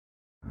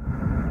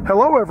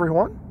Hello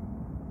everyone,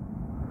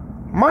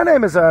 my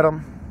name is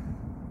Adam,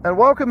 and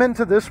welcome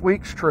into this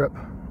week's trip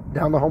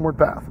down the Homeward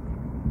Path.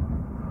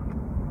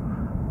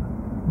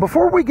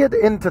 Before we get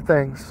into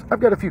things, I've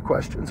got a few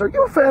questions. Are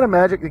you a fan of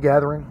Magic the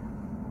Gathering?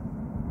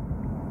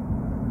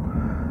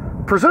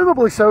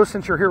 Presumably so,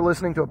 since you're here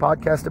listening to a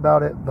podcast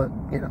about it, but,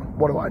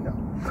 what do I know?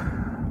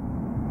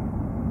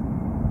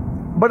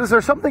 But is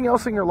there something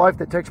else in your life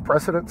that takes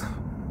precedence?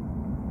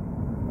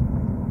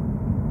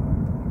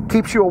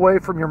 Keeps you away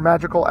from your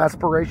magical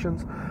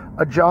aspirations?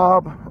 A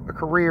job, a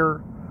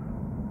career,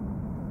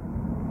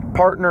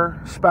 partner,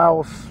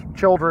 spouse,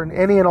 children,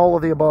 any and all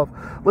of the above.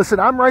 Listen,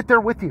 I'm right there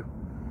with you.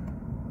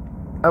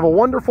 I have a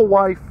wonderful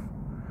wife,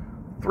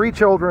 3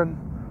 children,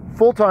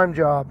 full-time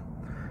job,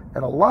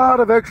 and a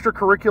lot of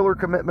extracurricular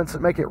commitments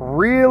that make it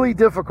really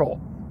difficult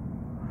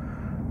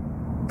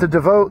to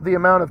devote the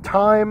amount of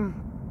time,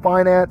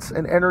 finance,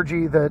 and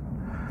energy that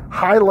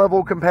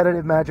high-level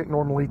competitive Magic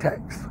normally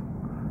takes.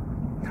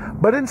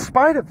 But in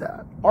spite of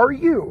that, are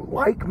you,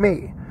 like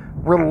me,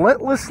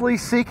 relentlessly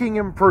seeking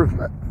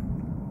improvement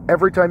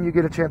every time you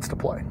get a chance to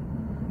play?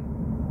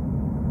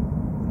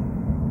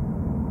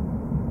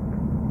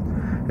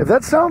 If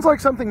that sounds like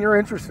something you're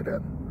interested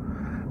in,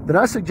 then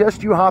I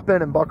suggest you hop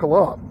in and buckle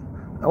up.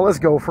 Now let's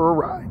go for a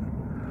ride.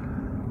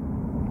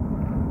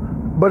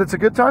 But it's a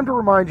good time to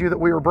remind you that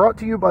we are brought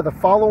to you by the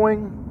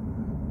following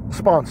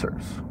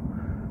sponsors.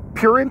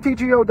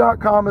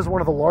 PureMTGO.com is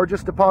one of the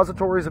largest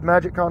depositories of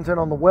Magic content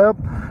on the web.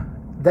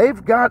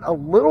 They've got a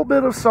little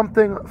bit of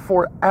something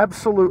for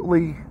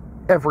absolutely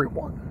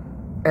everyone.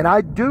 And I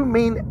do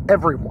mean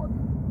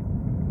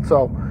everyone.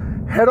 So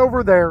head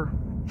over there,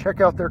 check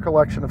out their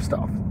collection of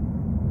stuff.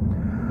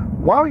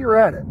 While you're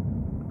at it,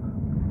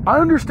 I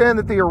understand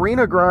that the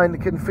arena grind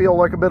can feel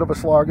like a bit of a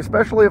slog,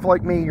 especially if,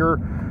 like me,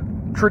 you're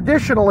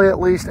traditionally at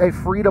least a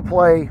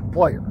free-to-play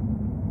player.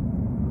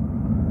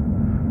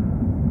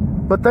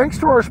 But thanks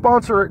to our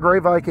sponsor at Grey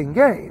Viking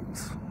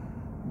Games,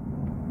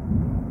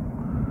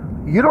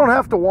 you don't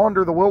have to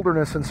wander the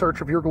wilderness in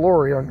search of your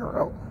glory on your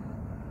own.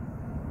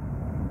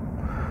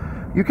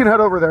 You can head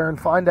over there and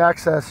find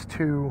access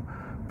to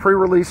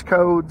pre-release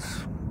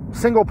codes,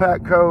 single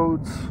pack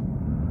codes,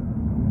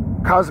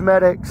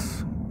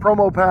 cosmetics,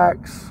 promo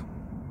packs,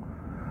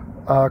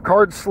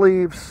 card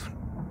sleeves,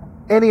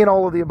 any and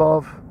all of the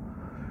above.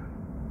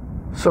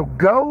 So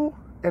go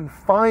and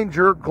find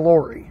your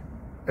glory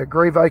at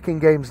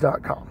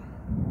GreyVikingGames.com.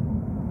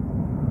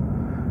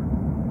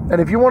 And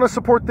if you want to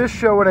support this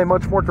show in a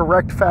much more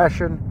direct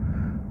fashion,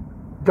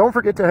 don't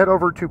forget to head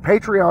over to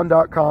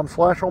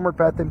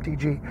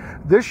patreon.com/HomewardPathMTG.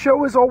 This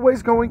show is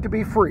always going to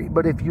be free,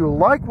 but if you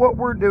like what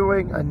we're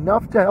doing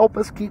enough to help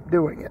us keep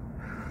doing it,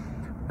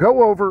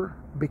 go over,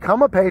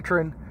 become a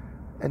patron,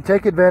 and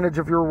take advantage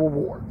of your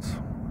rewards.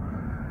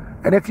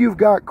 And if you've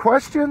got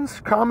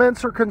questions,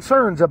 comments, or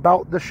concerns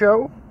about the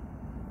show,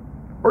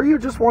 or you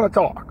just want to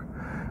talk,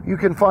 you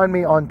can find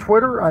me on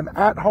Twitter. I'm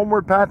at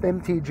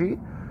HomewardPathMTG.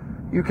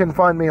 You can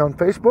find me on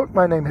Facebook.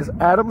 My name is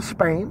Adam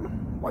Spain,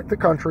 like the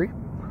country.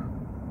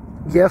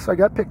 Yes, I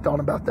got picked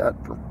on about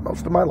that for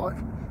most of my life.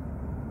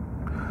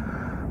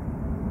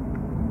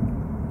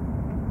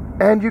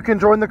 And you can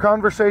join the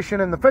conversation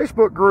in the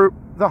Facebook group,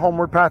 the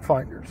Homeward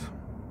Pathfinders.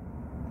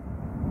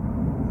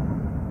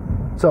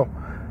 So,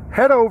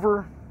 head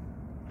over,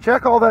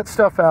 check all that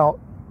stuff out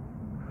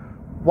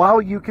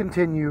while you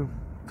continue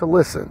to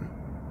listen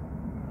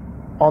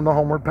on the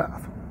Homeward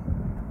Path.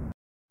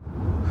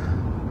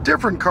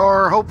 Different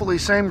car, hopefully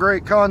same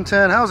great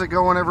content. How's it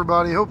going,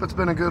 everybody? Hope it's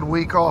been a good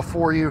week off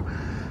for you.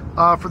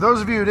 For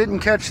those of you who didn't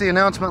catch the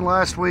announcement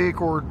last week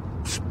or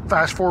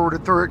fast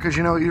forwarded through it, because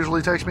it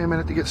usually takes me a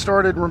minute to get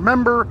started,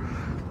 remember,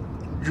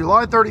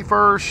 July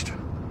 31st,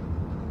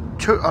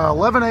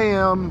 11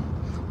 a.m.,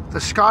 the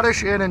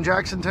Scottish Inn in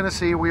Jackson,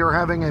 Tennessee, we are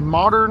having a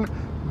modern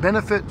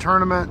benefit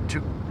tournament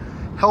to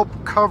help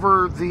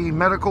cover the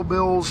medical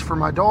bills for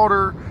my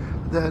daughter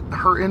that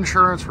her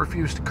insurance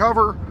refused to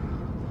cover.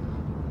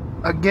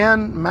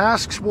 Again,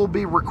 masks will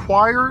be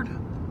required,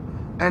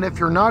 and if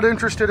you're not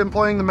interested in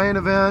playing the main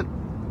event,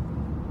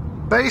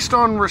 based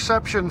on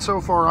reception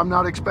so far, I'm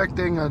not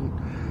expecting a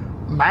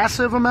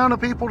massive amount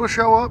of people to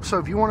show up, so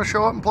if you want to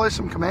show up and play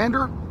some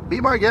Commander,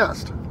 be my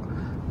guest.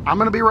 I'm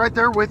going to be right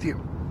there with you.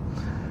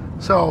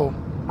 So,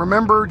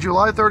 remember,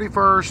 July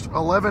 31st,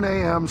 11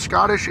 a.m.,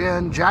 Scottish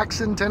Inn,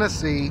 Jackson,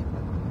 Tennessee.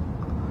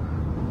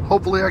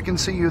 Hopefully I can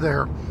see you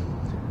there.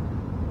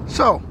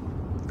 So,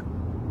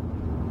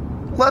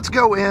 let's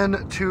go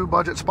into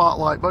Budget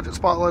Spotlight. Budget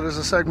Spotlight is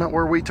a segment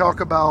where we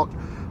talk about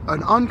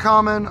an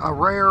uncommon, a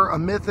rare, a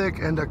mythic,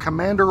 and a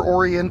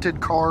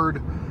commander-oriented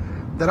card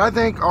that I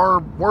think are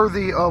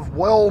worthy of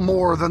well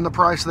more than the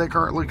price they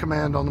currently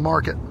command on the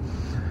market.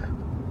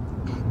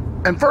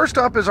 And first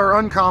up is our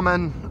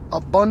uncommon,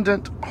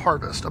 Abundant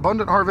Harvest.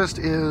 Abundant Harvest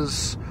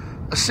is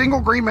a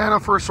single green mana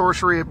for a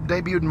sorcery. It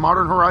debuted in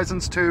Modern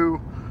Horizons 2.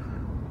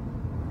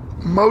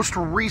 Most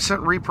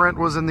recent reprint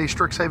was in the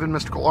Strixhaven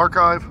Mystical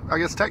Archive. I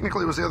guess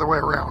technically it was the other way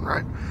around,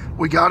 right?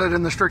 We got it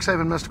in the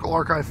Strixhaven Mystical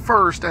Archive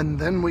first, and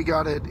then we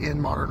got it in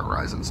Modern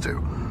Horizons 2.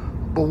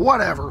 But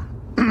whatever.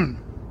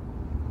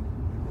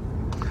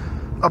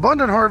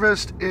 Abundant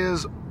Harvest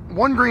is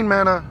 1 green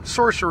mana,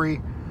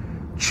 sorcery.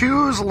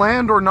 Choose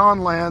land or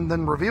non-land,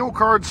 then reveal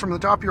cards from the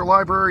top of your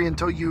library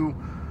until you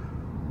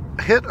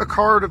hit a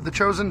card of the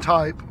chosen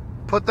type.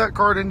 Put that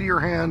card into your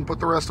hand, put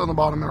the rest on the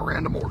bottom in a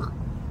random order.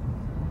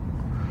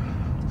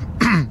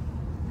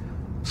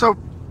 So,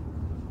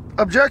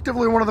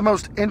 objectively, one of the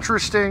most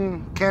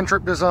interesting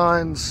cantrip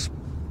designs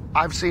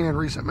I've seen in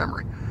recent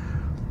memory.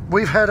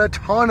 We've had a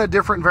ton of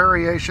different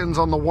variations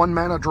on the 1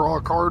 mana draw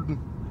a card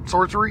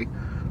sorcery,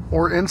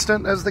 or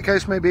instant as the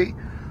case may be,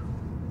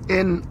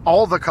 in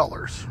all the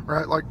colors,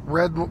 right? Like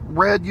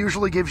red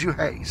usually gives you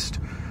haste.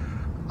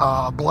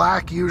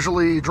 Black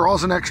usually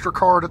draws an extra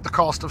card at the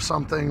cost of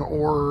something,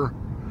 or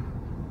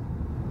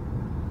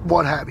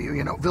what have you.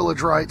 You know,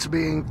 Village Rites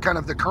being kind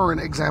of the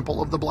current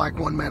example of the black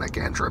 1 mana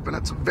cantrip, and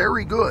it's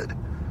very good.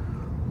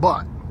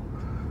 But,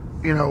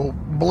 you know,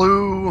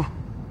 blue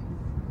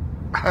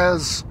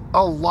has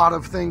a lot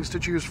of things to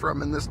choose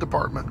from in this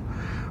department.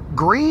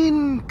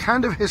 Green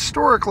kind of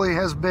historically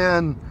has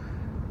been,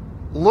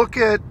 look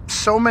at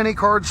so many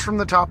cards from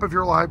the top of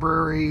your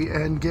library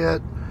and get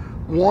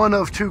 1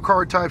 of 2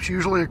 card types,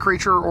 usually a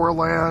creature or a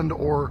land,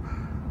 or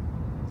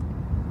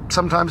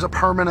sometimes a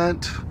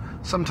permanent,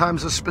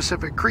 sometimes a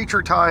specific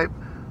creature type.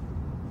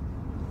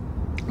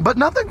 But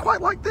nothing quite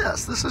like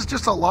this. This is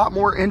just a lot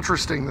more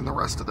interesting than the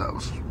rest of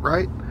those,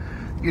 right?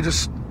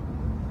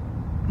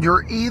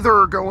 You're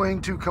either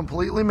going to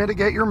completely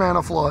mitigate your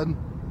mana flood,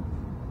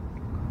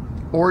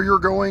 or you're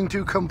going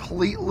to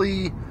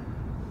completely,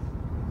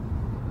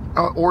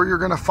 or you're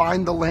going to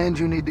find the land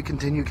you need to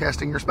continue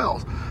casting your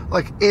spells.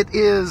 Like, it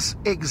is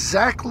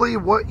exactly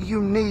what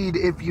you need.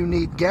 If you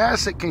need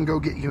gas, it can go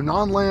get you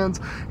non-lands.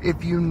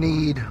 If you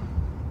need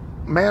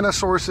mana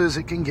sources,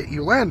 it can get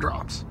you land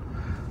drops.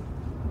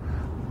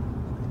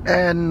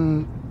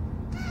 And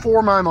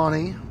for my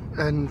money,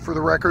 and for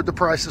the record, the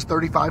price is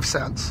 35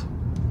 cents.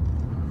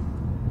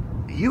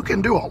 You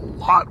can do a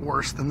lot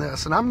worse than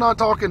this. And I'm not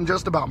talking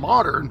just about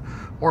Modern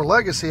or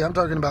Legacy. I'm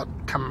talking about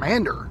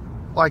Commander.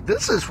 Like,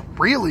 this is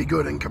really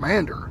good in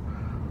Commander.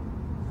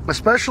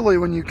 Especially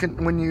when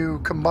you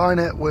combine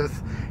it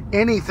with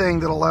anything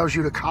that allows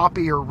you to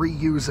copy or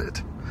reuse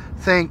it.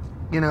 Think,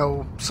 you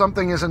know,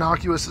 something as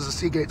innocuous as a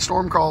Seagate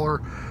Stormcaller,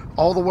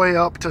 all the way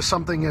up to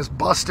something as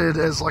busted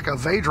as like a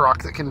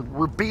Vadrock that can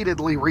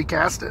repeatedly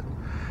recast it.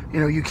 You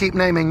know, you keep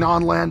naming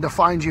non-land to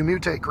find you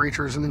mutate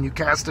creatures, and then you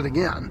cast it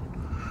again.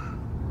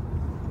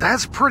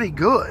 That's pretty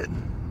good,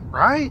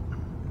 right?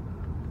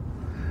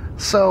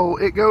 So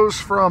it goes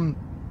from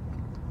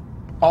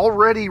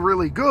already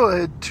really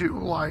good to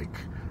like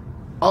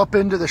up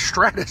into the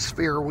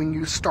stratosphere when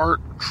you start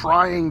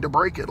trying to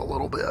break it a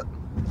little bit.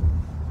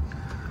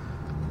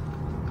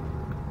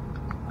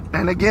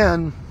 And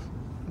again,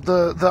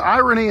 the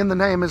irony in the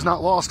name is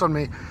not lost on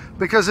me,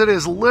 because it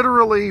is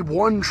literally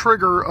 1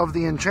 trigger of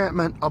the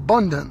enchantment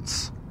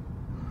Abundance.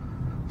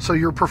 So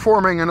you're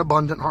performing an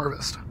abundant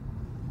harvest.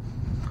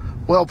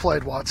 Well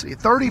played, Watsy.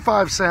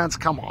 35 cents,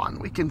 come on.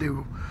 We can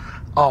do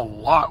a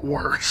lot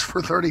worse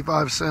for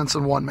 35 cents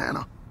and 1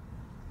 mana.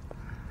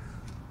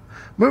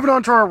 Moving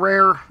on to our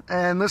rare,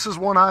 and this is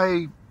one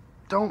I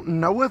don't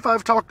know if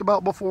I've talked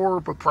about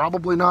before, but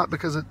probably not,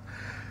 because it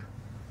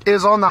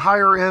is on the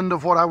higher end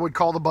of what I would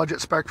call the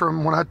budget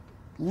spectrum. When I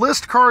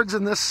list cards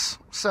in this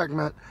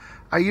segment,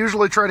 I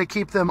usually try to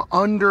keep them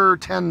under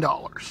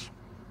 $10.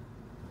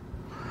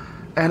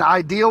 And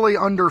ideally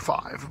under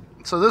 $5.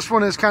 So this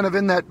one is kind of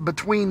in that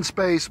between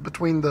space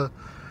between the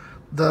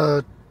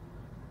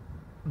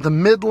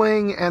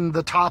middling and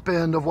the top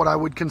end of what I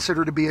would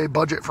consider to be a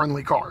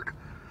budget-friendly card.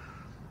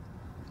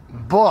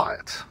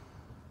 But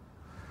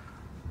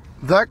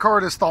that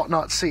card is Thought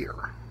Not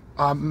Seer.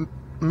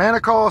 Mana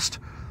cost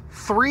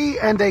 3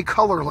 and a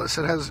colorless.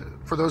 It has,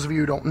 for those of you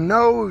who don't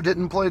know, who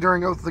didn't play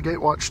during Oath of the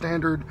Gatewatch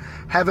Standard,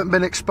 haven't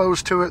been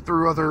exposed to it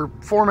through other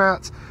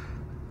formats,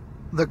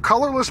 the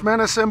colorless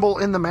mana symbol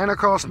in the mana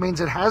cost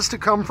means it has to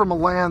come from a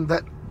land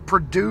that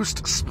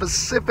produced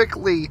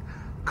specifically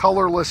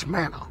colorless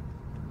mana.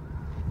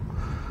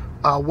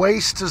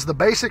 Waste is the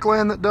basic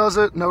land that does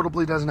it,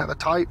 notably doesn't have a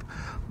type,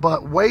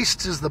 but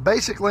Waste is the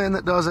basic land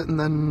that does it, and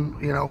then,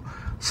 you know,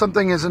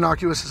 something as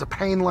innocuous as a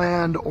Pain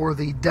land or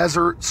the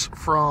deserts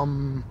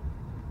from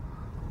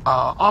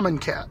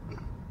Amonkhet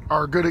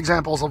are good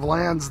examples of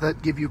lands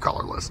that give you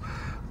colorless.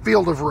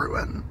 Field of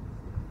Ruin,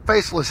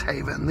 Faceless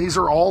Haven, these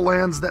are all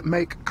lands that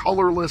make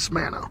colorless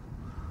mana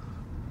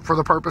for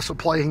the purpose of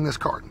playing this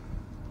card.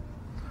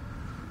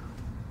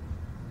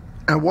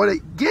 And what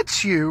it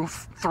gets you,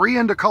 3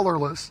 into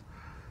colorless,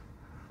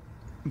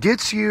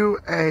 gets you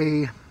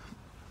a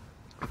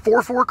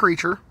 4/4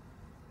 creature.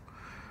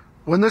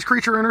 When this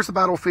creature enters the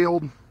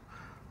battlefield,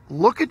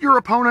 look at your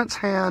opponent's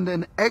hand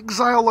and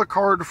exile a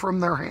card from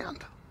their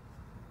hand.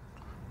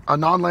 A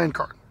non-land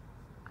card.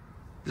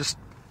 Just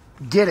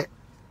get it.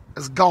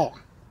 It's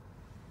gone.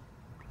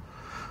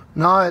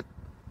 Not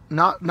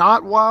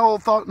while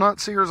Thought Not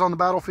Seer is on the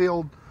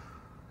battlefield.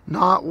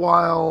 Not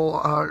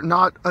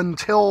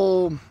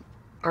until,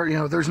 or, you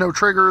know, there's no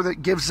trigger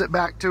that gives it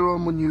back to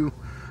them when you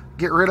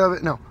get rid of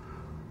it. No.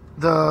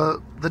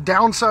 The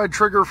downside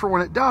trigger for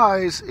when it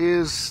dies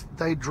is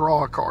they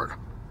draw a card.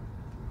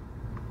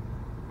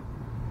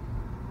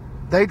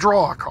 They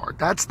draw a card.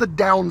 That's the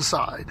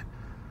downside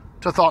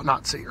to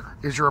Thought-Knot Seer,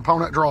 is your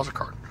opponent draws a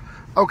card.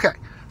 Okay,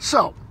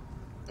 so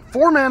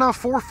 4 mana,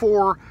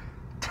 4/4,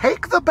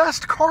 take the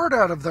best card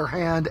out of their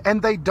hand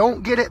and they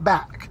don't get it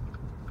back.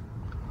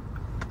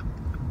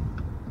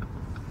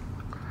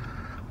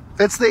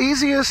 It's the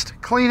easiest,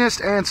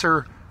 cleanest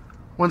answer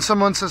when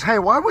someone says, hey,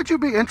 why would you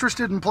be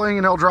interested in playing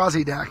an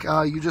Eldrazi deck?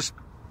 You just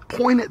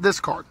point at this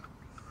card.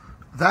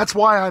 That's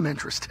why I'm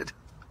interested.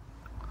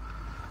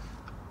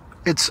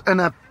 It's an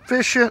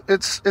efficient,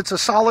 it's a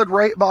solid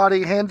rate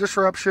body, hand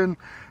disruption,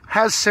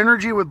 has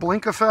synergy with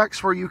blink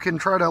effects where you can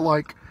try to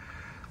like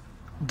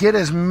get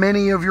as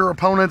many of your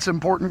opponent's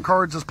important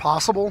cards as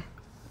possible.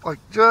 Like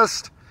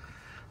just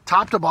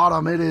top to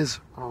bottom, it is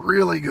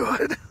really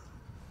good.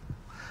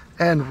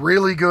 And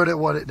really good at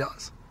what it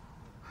does.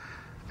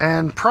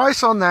 And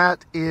price on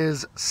that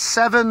is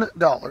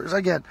 $7.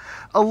 Again,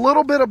 a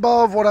little bit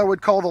above what I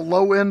would call the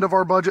low end of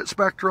our budget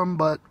spectrum,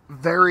 but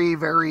very,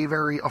 very,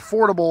 very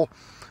affordable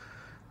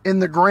in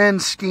the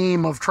grand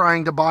scheme of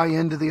trying to buy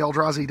into the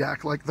Eldrazi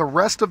deck. Like the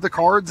rest of the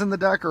cards in the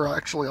deck are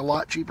actually a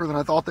lot cheaper than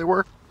I thought they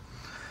were.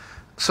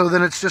 So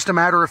then it's just a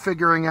matter of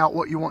figuring out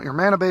what you want your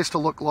mana base to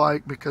look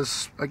like,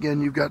 because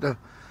again, you've got to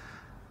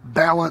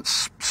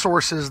balance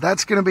sources.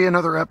 That's going to be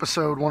another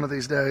episode one of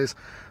these days.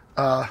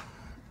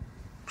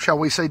 Shall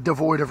we say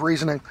devoid of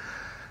reasoning.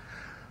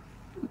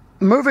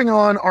 Moving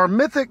on, our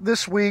mythic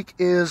this week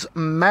is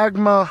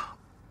Magma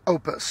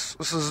Opus.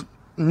 This is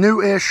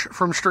new-ish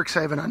from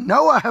Strixhaven. I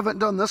know I haven't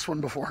done this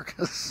one before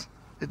because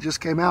it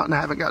just came out and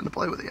I haven't gotten to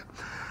play with it yet.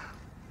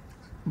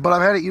 But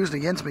I've had it used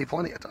against me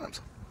plenty of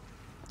times.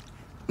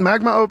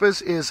 Magma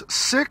Opus is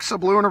 6, a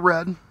blue and a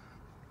red,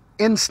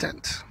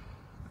 instant,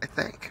 I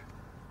think.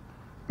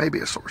 Maybe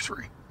a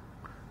sorcery.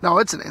 No,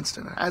 it's an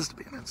instant. It has to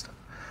be an instant.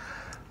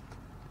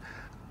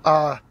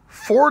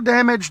 4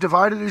 damage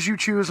divided as you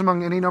choose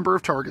among any number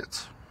of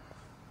targets.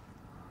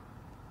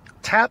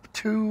 Tap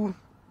 2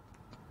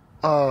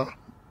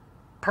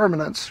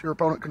 permanents your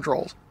opponent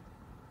controls.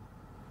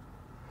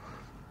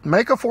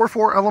 Make a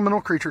 4/4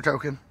 elemental creature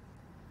token.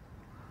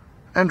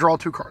 And draw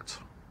 2 cards.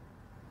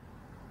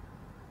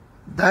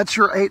 That's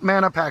your 8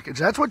 mana package.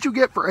 That's what you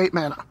get for 8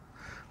 mana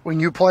when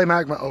you play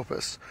Magma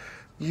Opus.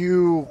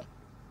 You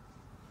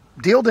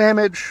deal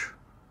damage,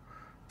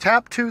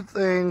 tap 2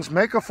 things,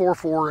 make a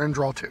 4/4, and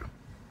draw 2.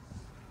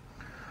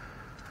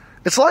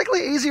 It's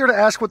likely easier to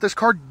ask what this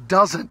card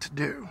doesn't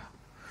do,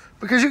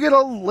 because you get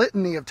a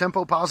litany of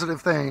tempo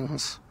positive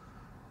things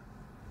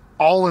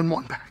all in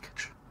one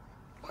package.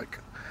 Like,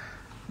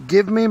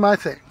 give me my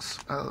things.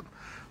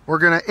 We're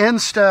going to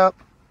end step,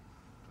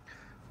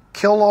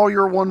 kill all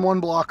your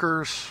 1/1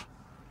 blockers,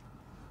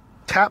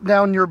 tap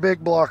down your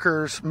big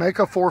blockers, make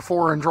a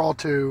 4/4 and draw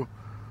 2.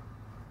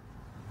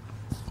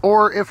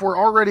 Or if we're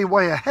already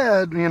way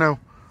ahead,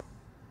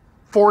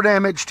 4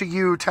 damage to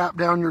you, tap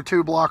down your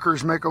 2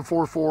 blockers, make a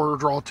 4/4,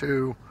 draw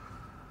 2.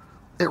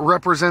 It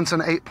represents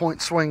an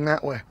 8-point swing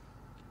that way.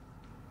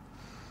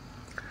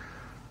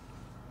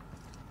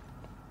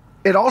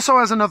 It also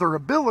has another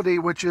ability,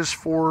 which is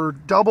for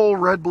double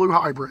red-blue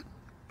hybrid.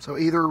 So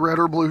either red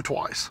or blue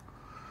twice.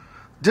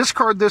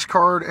 Discard this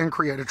card and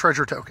create a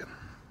treasure token.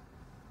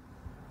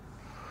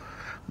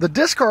 The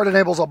discard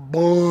enables a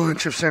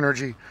bunch of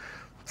synergy,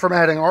 from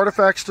adding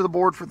artifacts to the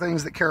board for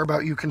things that care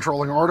about you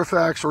controlling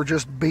artifacts, or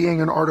just being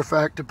an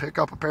artifact to pick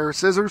up a pair of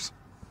scissors.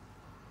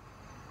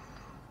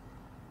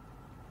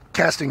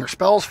 Casting your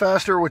spells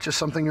faster, which is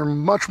something you're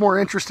much more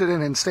interested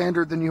in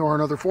Standard than you are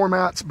in other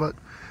formats, but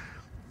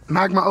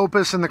Magma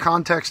Opus in the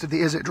context of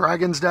the Is It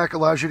Dragons deck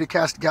allows you to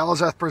cast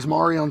Galazeth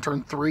Prismari on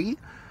turn 3,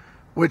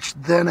 which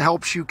then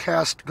helps you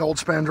cast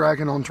Goldspan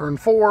Dragon on turn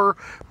 4,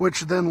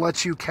 which then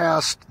lets you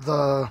cast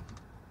the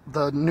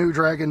new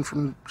dragon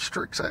from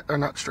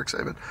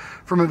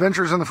from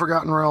Adventures in the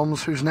Forgotten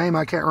Realms, whose name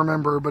I can't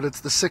remember, but it's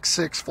the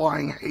 6/6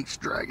 flying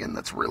haste dragon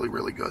that's really,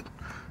 really good.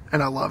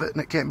 And I love it,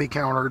 and it can't be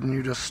countered, and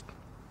you just,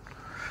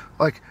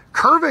 like,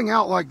 curving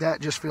out like that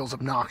just feels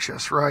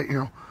obnoxious, right?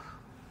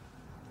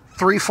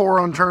 3/4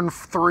 on turn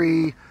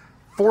 3,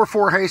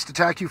 4/4 haste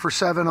attack you for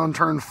 7 on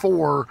turn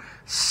 4,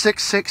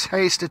 6/6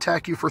 haste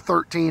attack you for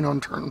 13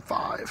 on turn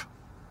 5.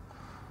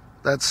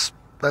 That's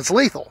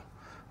lethal.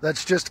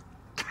 That's just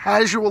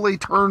casually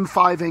turn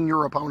 5ing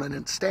your opponent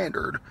in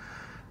Standard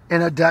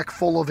in a deck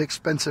full of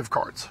expensive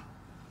cards.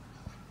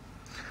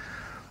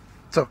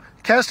 So,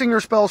 casting your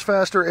spells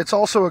faster. It's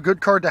also a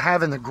good card to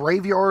have in the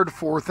graveyard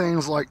for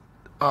things like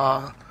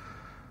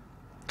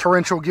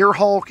Torrential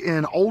Gearhulk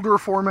in older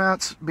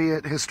formats, be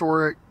it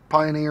Historic,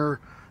 Pioneer,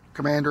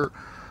 Commander,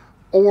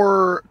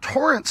 or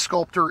Torrent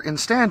Sculptor in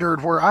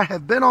Standard, where I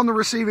have been on the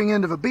receiving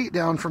end of a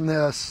beatdown from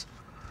this,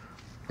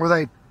 where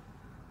they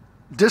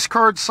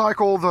discard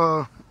cycle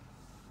the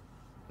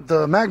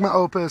Magma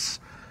Opus,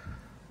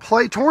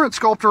 play Torrent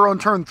Sculptor on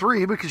turn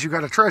 3 because you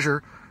got a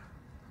treasure.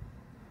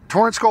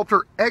 Torrent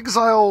Sculptor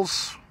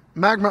exiles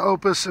Magma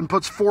Opus and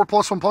puts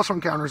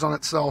 4+1/+1 counters on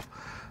itself.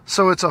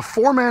 So it's a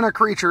 4-mana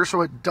creature,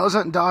 so it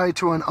doesn't die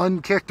to an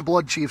unkicked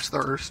Bloodchief's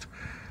Thirst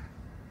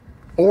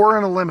or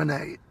an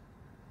Eliminate.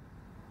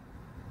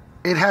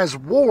 It has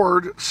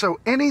Ward, so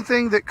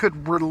anything that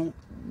could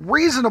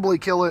reasonably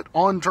kill it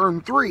on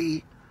turn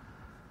 3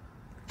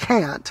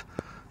 can't.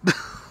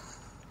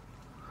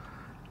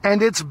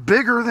 And it's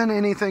bigger than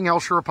anything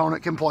else your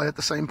opponent can play at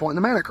the same point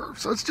in the mana curve.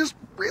 So it's just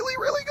really,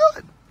 really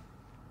good.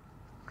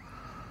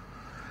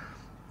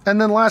 And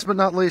then last but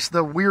not least,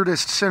 the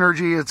weirdest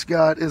synergy it's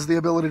got is the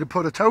ability to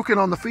put a token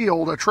on the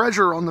field, a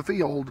treasure on the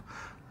field,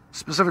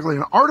 specifically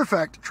an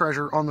artifact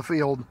treasure on the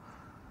field,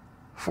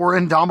 for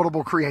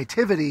Indomitable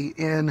Creativity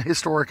in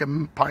Historic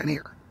and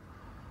Pioneer.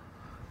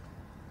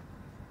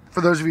 For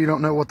those of you who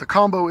don't know what the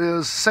combo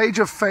is, Sage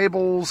of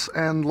Fables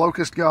and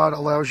Locust God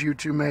allows you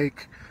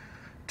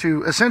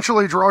to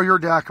essentially draw your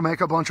deck, make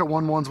a bunch of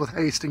 1/1s with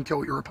haste, and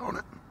kill your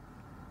opponent.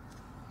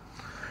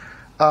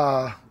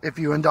 If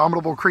you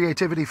Indomitable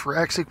Creativity for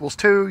X =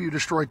 2, you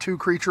destroy 2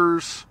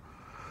 creatures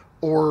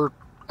or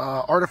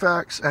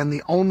artifacts, and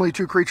the only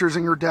 2 creatures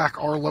in your deck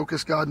are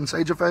Locust God and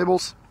Sage of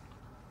Fables.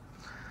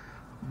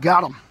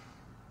 Got them.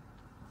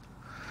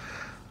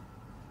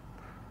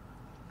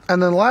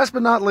 And then last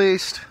but not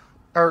least,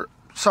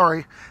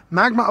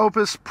 Magma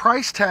Opus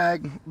price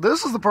tag.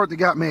 This is the part that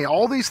got me.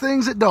 All these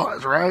things it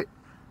does, right?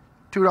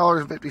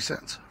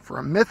 $2.50 for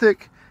a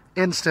mythic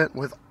instant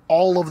with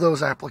all of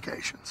those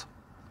applications.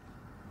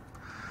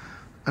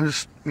 I'm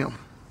just,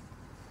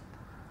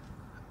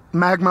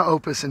 Magma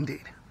Opus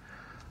indeed.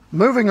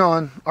 Moving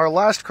on, our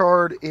last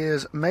card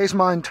is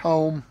Mazemind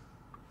Tome.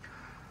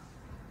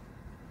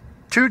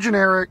 2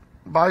 generic,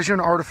 buys you an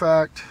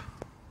artifact.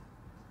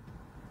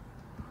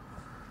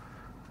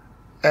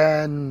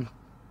 And,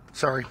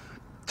 2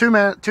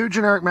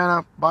 generic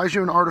mana, buys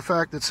you an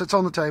artifact that sits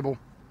on the table.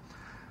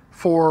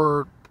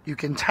 You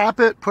can tap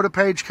it, put a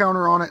page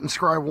counter on it, and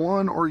scry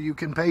 1, or you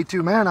can pay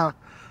 2 mana,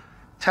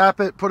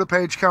 tap it, put a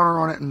page counter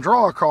on it, and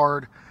draw a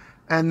card.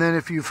 And then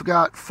if you've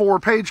got 4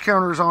 page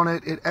counters on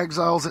it, it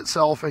exiles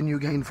itself and you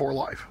gain 4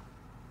 life.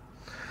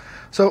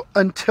 So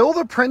until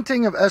the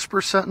printing of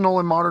Esper Sentinel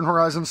in Modern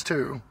Horizons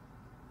 2,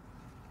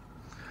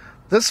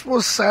 this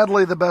was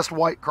sadly the best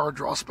white card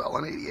draw spell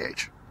in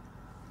ADH.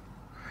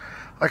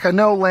 Like, I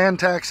know Land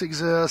Tax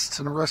exists,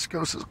 and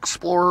Rescos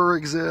Explorer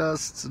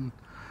exists, and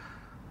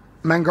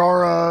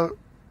Mangara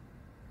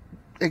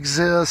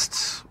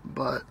exists,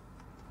 but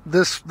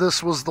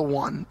this was the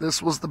one.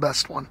 This was the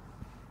best one.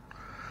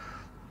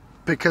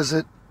 Because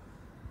it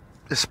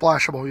is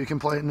splashable. You can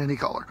play it in any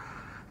color.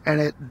 And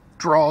it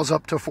draws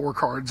up to 4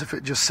 cards. If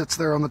it just sits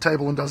there on the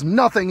table and does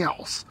nothing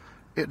else,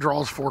 it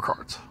draws 4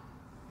 cards.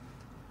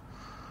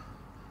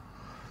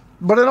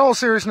 But in all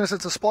seriousness,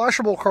 it's a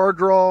splashable card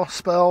draw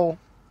spell.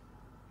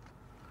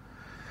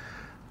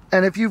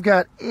 And if you've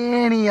got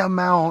any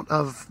amount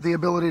of the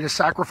ability to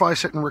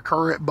sacrifice it and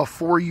recur it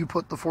before you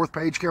put the 4th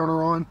page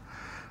counter on,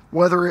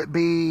 whether it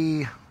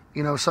be,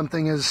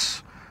 something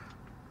as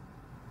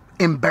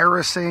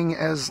embarrassing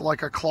as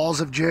like a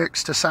Claws of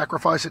Jix to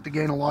sacrifice it to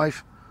gain a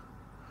life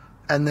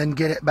and then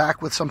get it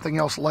back with something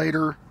else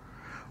later,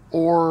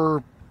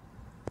 or,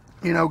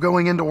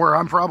 going into where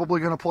I'm probably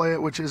going to play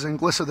it, which is in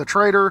Glissa the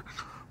Traitor,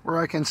 where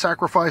I can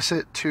sacrifice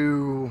it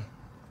to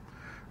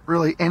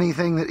really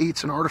anything that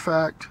eats an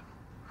artifact.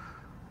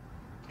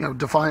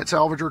 Defiant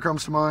Salvager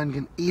comes to mind.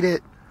 You can eat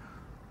it,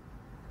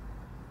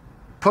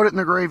 put it in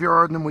the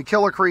graveyard, and then we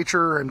kill a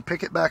creature and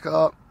pick it back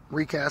up,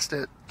 recast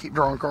it, keep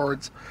drawing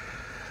cards.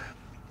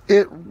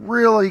 It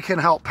really can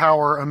help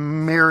power a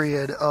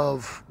myriad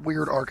of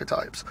weird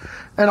archetypes.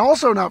 And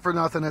also, not for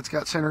nothing, it's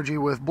got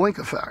synergy with blink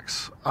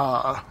effects.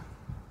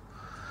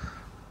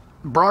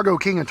 Brago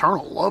King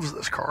Eternal loves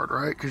this card,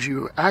 right? Because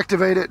you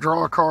activate it,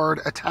 draw a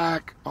card,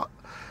 attack,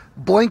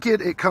 blink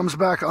it, it comes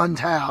back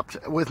untapped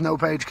with no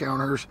page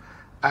counters.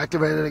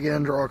 Activate it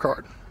again, draw a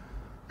card.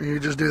 You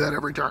just do that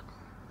every turn.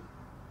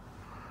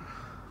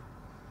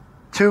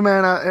 2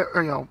 mana,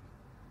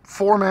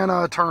 4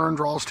 mana a turn,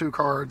 draws 2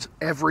 cards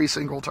every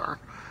single turn.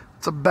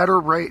 It's a better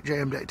rate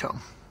Jayemdae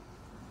Tome.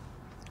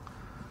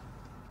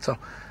 So,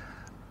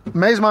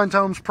 Mazemind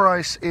Tome's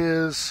price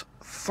is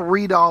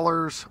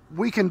 $3.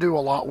 We can do a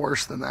lot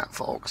worse than that,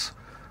 folks.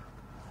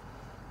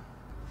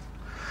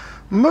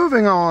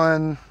 Moving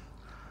on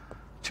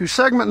to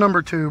segment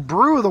number 2,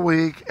 Brew of the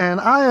Week,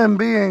 and I am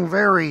being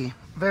very,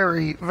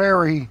 very,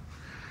 very,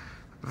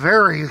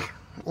 very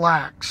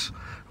lax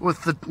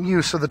with the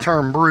use of the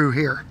term brew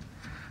here,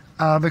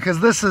 because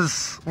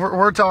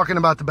we're talking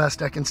about the best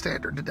deck in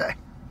Standard today.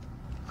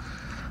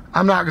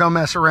 I'm not going to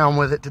mess around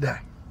with it today.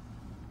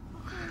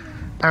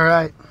 All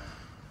right.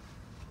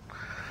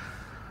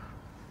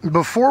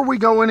 Before we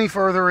go any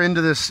further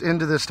into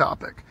this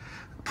topic,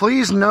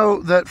 please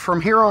note that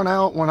from here on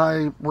out, when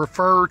I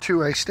refer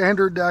to a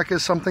Standard deck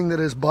as something that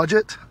is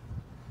budget,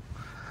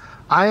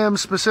 I am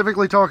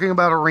specifically talking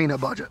about arena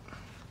budget,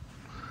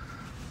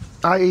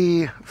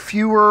 i.e.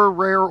 fewer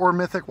rare or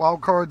mythic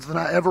wildcards than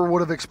I ever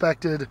would have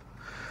expected,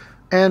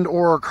 and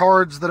or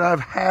cards that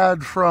I've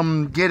had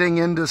from getting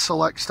into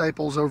select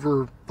staples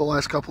over the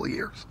last couple of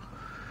years.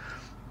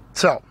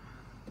 So,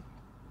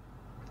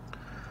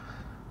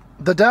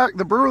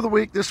 the brew of the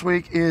week this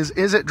week is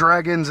it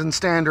Dragons in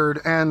Standard?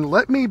 And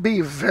let me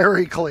be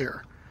very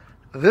clear.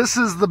 This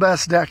is the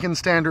best deck in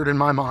Standard in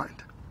my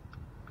mind.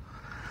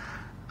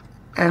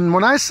 And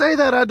when I say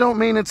that, I don't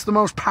mean it's the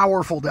most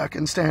powerful deck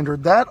in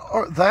Standard.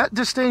 That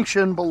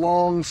distinction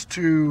belongs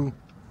to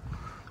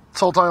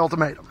Sultai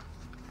Ultimatum.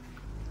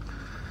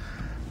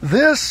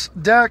 This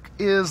deck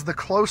is the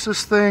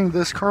closest thing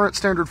this current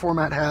Standard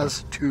format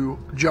has to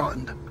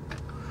Jund.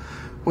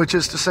 Which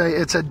is to say,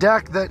 it's a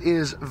deck that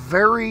is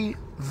very,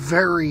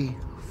 very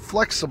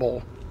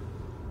flexible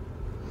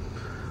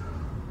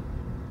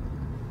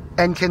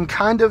and can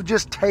kind of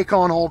just take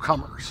on all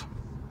comers.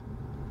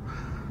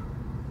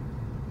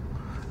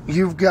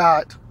 You've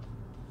got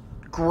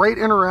great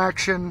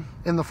interaction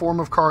in the form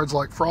of cards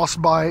like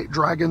Frostbite,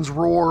 Dragon's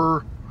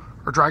Roar,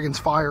 or Dragon's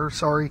Fire,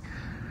 sorry.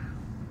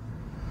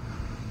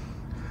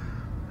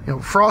 You know,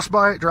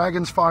 Frostbite,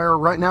 Dragon's Fire.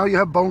 Right now you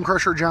have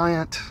Bonecrusher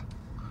Giant.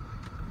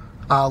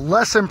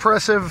 Less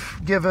impressive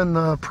given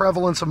the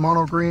prevalence of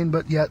mono green,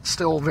 but yet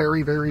still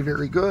very, very,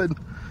 very good.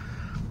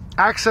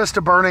 Access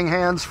to Burning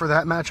Hands for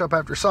that matchup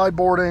after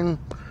sideboarding.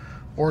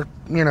 Or,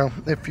 you know,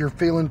 if you're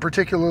feeling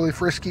particularly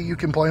frisky, you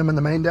can play them in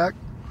the main deck.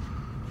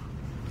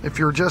 If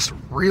you're just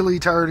really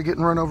tired of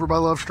getting run over by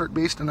Lovestruck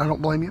Beast, and I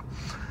don't blame you.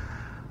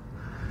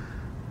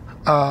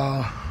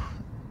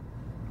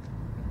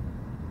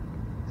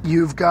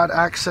 You've got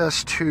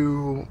access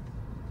to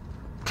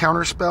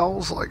counter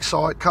spells like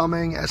Saw It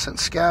Coming,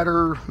 Essence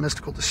Scatter,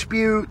 Mystical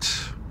Dispute.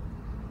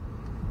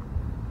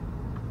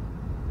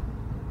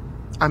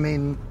 I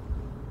mean,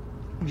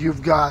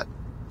 you've got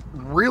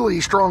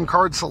really strong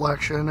card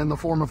selection in the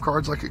form of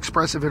cards like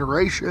Expressive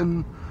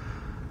Iteration,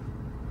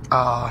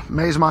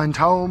 Mazemind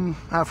Tome,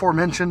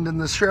 aforementioned in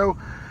this show,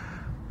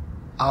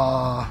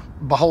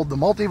 Behold the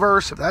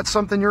Multiverse, if that's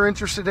something you're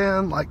interested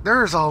in. Like,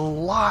 there's a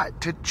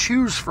lot to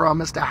choose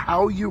from as to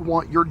how you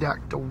want your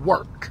deck to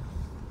work.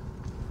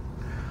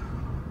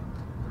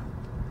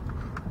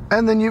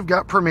 And then you've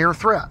got premier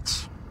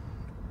threats.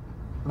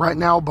 Right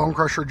now,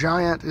 Bonecrusher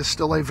Giant is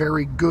still a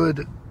very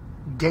good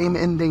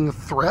game-ending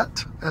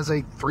threat as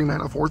a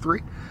 3-mana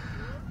 4/3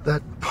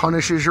 that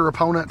punishes your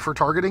opponent for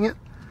targeting it.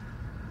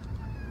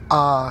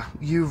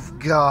 You've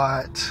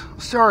got...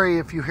 Sorry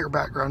if you hear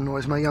background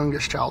noise. My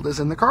youngest child is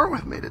in the car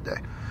with me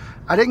today.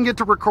 I didn't get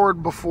to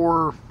record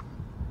before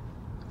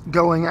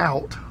going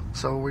out,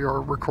 so we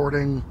are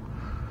recording...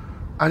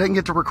 I didn't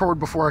get to record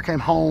before I came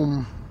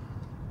home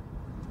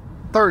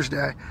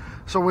Thursday,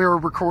 so we were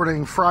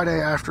recording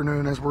Friday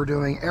afternoon as we're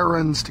doing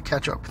errands to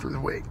catch up through the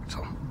week.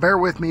 So bear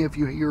with me if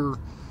you hear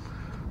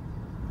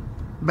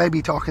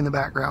baby talk in the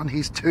background.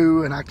 He's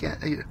 2, and I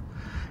can't...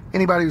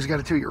 Anybody who's got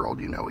a 2-year-old,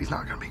 you know he's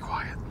not going to be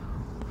quiet.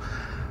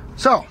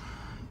 So,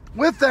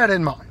 with that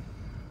in mind,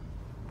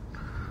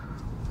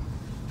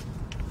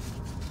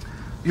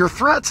 your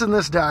threats in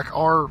this deck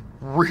are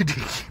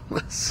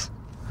ridiculous.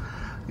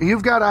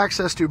 You've got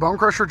access to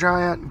Bonecrusher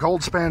Giant,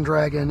 Goldspan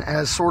Dragon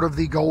as sort of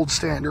the gold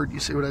standard, you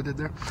see what I did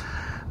there,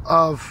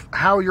 of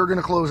how you're going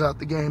to close out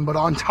the game. But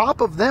on top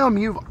of them,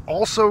 you've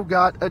also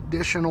got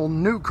additional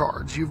new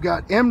cards. You've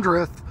got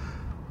Imdrith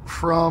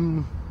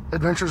from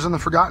Adventures in the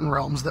Forgotten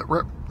Realms that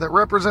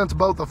represents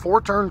both a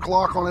 4-turn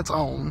clock on its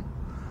own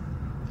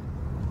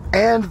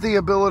and the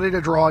ability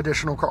to draw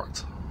additional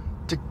cards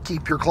to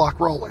keep your clock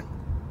rolling.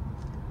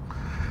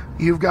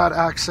 You've got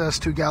access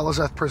to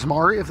Galazeth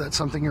Prismari if that's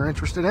something you're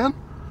interested in.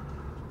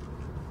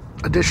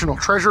 Additional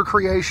treasure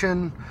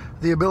creation,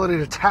 the ability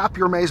to tap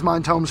your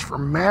Mazemind Tomes for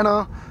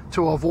mana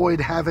to avoid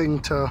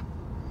having to,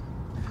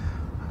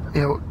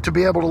 you know, to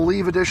be able to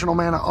leave additional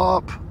mana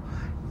up,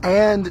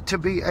 and to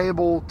be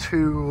able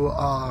to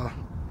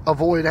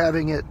avoid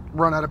having it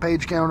run out of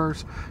page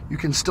counters. You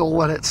can still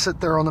let it sit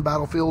there on the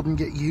battlefield and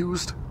get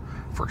used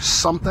for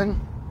something.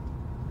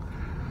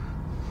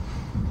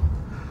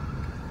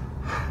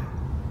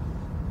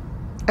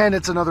 And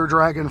it's another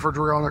dragon for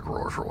Dragonic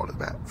Roar for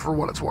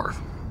what it's worth.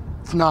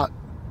 It's not...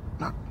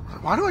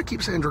 Why do I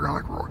keep saying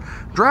Dragonic Roar?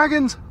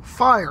 Dragon's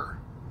Fire.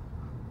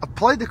 I've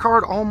played the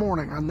card all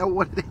morning. I know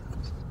what it is.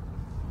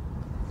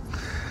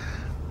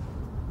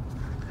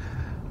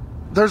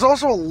 There's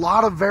also a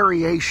lot of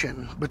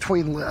variation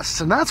between lists,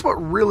 and that's what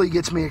really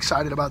gets me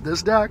excited about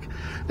this deck,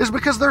 is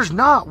because there's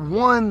not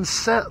one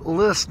set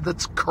list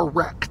that's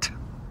correct.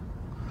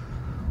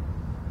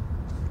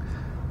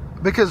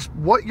 Because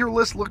what your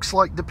list looks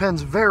like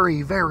depends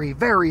very, very,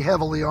 very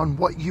heavily on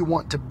what you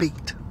want to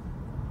beat.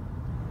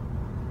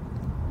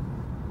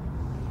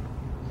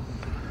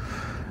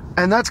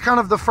 And that's kind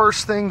of the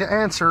first thing to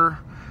answer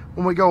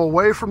when we go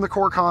away from the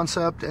core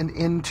concept and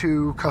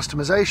into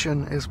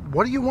customization is,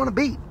 what do you want to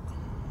beat?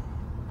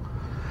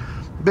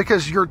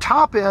 Because your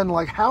top end,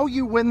 like how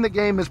you win the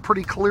game, is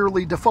pretty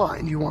clearly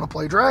defined. You want to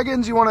play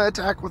dragons, you want to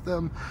attack with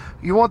them,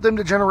 you want them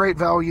to generate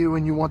value,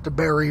 and you want to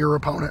bury your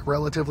opponent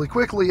relatively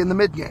quickly in the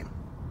mid game.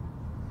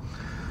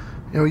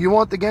 You know, you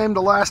want the game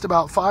to last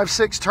about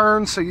 5-6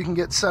 turns so you can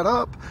get set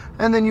up,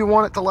 and then you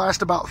want it to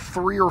last about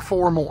 3 or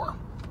 4 more.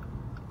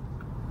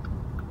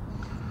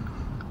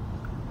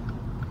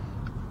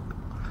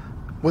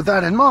 With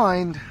that in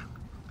mind,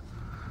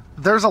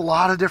 there's a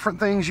lot of different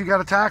things you got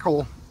to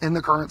tackle in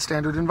the current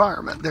standard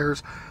environment.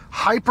 There's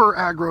hyper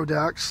aggro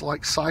decks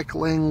like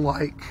cycling,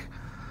 like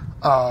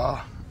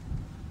oh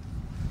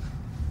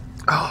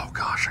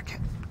gosh,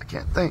 I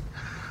can't think.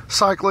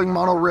 Cycling,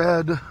 mono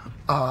red,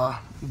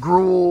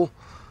 Gruul,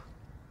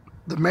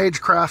 the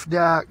Magecraft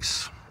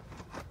decks,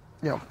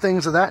 you know,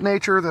 things of that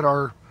nature that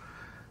are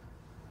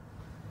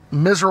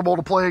miserable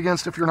to play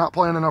against if you're not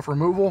playing enough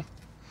removal.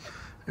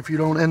 If you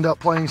don't end up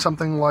playing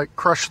something like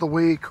Crush the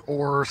Weak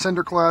or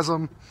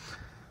Cinderclasm,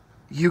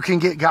 you can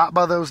get got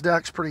by those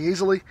decks pretty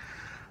easily.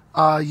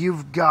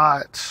 You've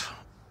got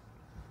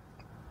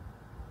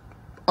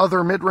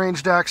other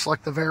mid-range decks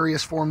like the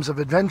various forms of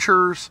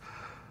adventures,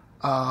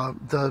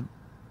 the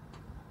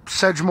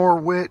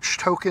Sedgemoor Witch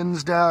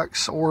tokens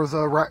decks, or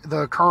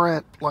the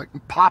current like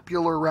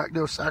popular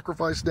Rakdos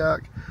Sacrifice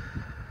deck.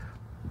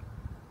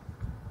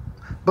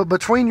 But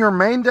between your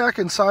main deck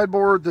and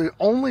sideboard, the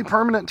only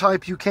permanent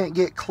type you can't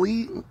get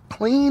clean,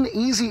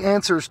 easy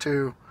answers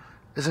to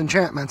is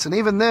enchantments. And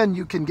even then,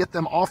 you can get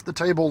them off the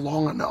table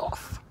long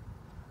enough.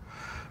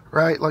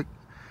 Right? Like,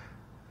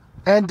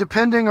 and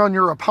depending on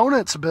your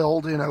opponent's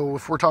build, you know,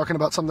 if we're talking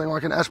about something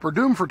like an Esper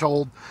Doom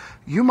Foretold,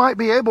 you might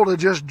be able to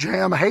just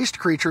jam haste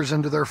creatures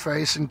into their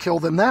face and kill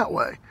them that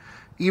way.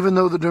 Even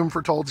though the Doom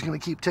Foretold's going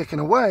to keep ticking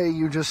away,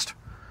 you just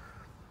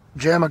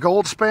jam a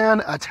gold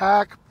span,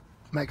 attack,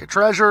 make a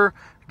treasure,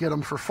 get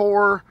them for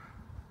 4.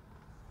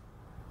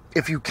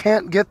 If you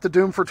can't get the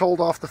Doom Foretold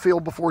off the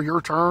field before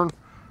your turn,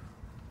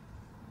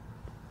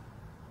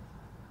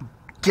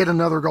 get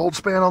another gold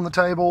span on the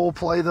table,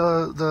 play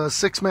the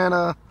 6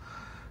 mana,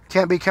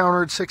 can't be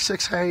countered,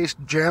 6/6 haste,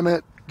 jam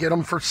it, get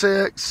them for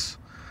 6.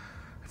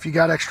 If you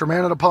got extra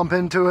mana to pump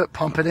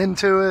it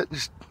into it.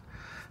 Just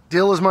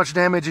deal as much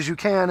damage as you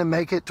can and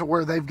make it to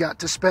where they've got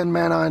to spend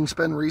mana and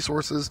spend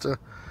resources to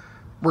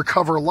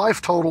recover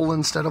life total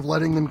instead of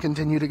letting them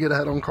continue to get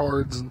ahead on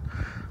cards and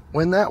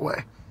win that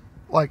way.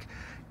 Like,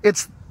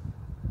 it's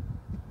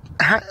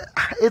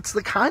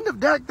the kind of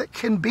deck that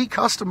can be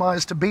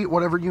customized to beat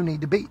whatever you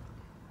need to beat.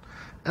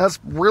 And that's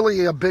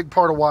really a big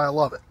part of why I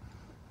love it.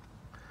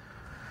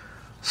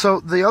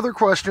 So the other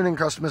question in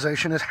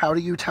customization is, how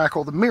do you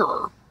tackle the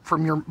mirror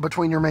from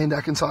between your main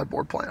deck and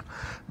sideboard plan?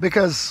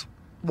 Because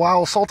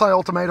while Sultai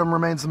Ultimatum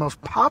remains the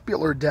most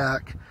popular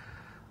deck,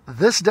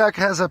 this deck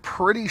has a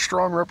pretty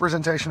strong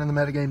representation in the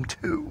metagame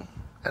too.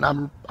 And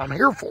I'm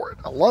here for it.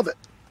 I love it.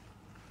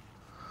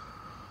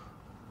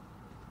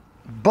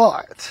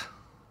 But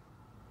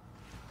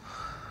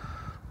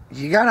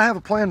you got to have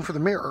a plan for the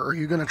mirror. Are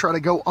you going to try to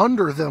go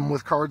under them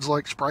with cards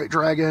like Sprite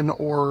Dragon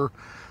or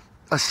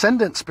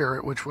Ascendant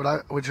Spirit,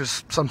 which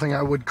is something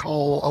I would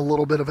call a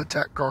little bit of a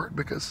tech card,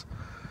 because,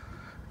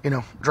 you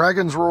know,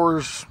 Dragon's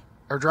Roars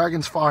or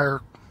Dragon's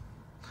Fire,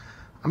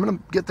 I'm going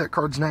to get that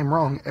card's name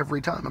wrong every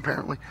time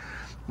apparently,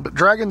 but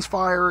Dragon's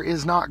Fire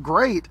is not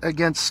great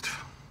against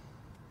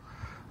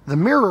the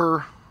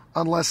mirror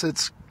unless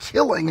it's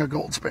killing a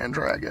Goldspan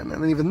Dragon,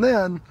 and even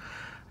then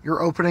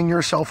you're opening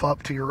yourself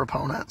up to your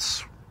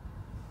opponent's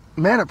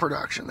mana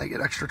production. They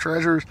get extra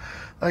treasures.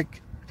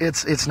 Like,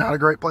 it's not a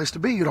great place to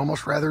be. You'd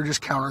almost rather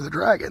just counter the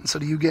dragon. So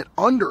do you get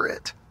under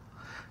it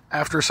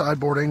after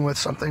sideboarding with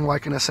something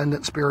like an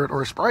Ascendant Spirit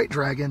or a Sprite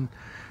Dragon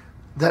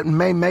that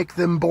may make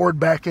them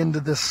board back into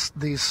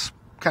these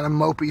kind of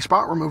mopey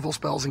spot removal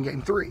spells in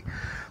game 3?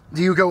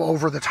 Do you go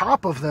over the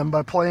top of them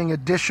by playing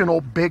additional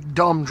big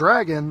dumb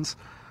dragons?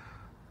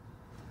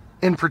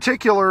 In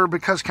particular,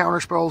 because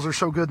counterspells are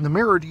so good in the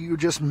mirror, do you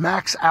just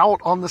max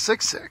out on the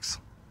 6/6?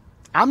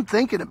 I'm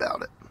thinking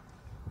about it.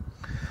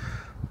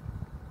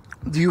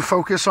 Do you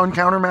focus on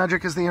counter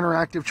magic as the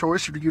interactive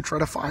choice, or do you try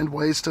to find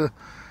ways to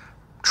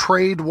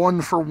trade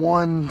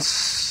 1-for-1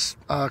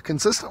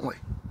 consistently?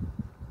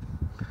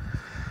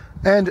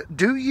 And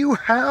do you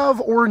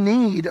have or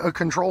need a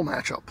control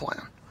matchup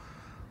plan?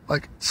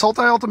 Like,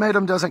 Sultai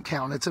Ultimatum doesn't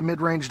count. It's a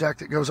mid-range deck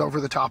that goes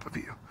over the top of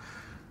you.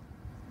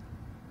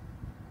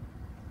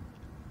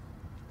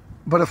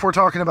 But if we're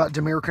talking about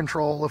Dimir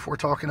control, if we're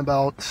talking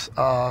about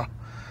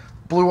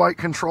blue-white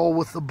control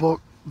with the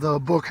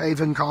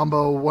Bookhaven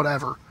combo,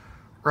 whatever,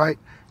 right?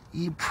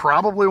 You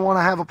probably want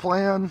to have a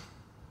plan.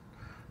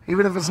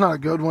 Even if it's not a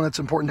good one, it's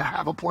important to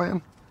have a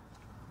plan.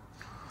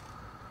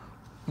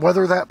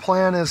 Whether that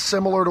plan is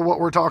similar to what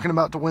we're talking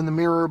about to win the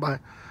mirror by,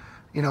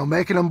 you know,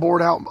 making them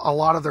board out a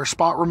lot of their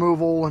spot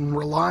removal and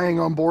relying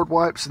on board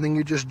wipes, and then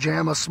you just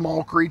jam a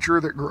small creature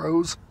that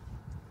grows.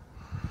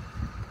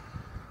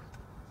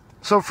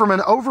 So from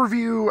an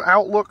overview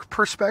outlook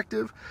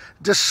perspective,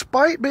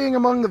 despite being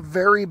among the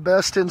very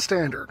best in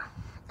Standard,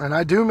 and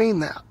I do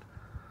mean that,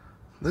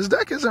 this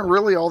deck isn't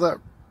really all that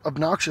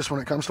obnoxious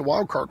when it comes to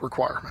wildcard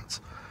requirements.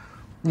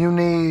 You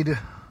need,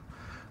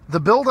 the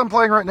build I'm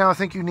playing right now, I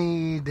think you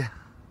need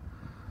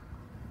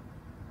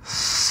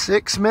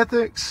 6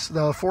 mythics,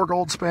 the 4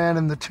 gold span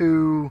and the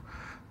 2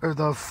 or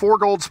the 4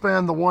 gold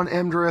spend, the 1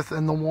 Emdrith,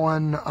 and the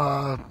 1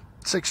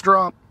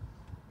 6-drop.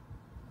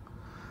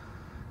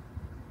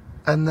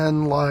 And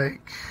then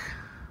like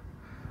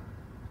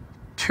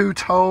 2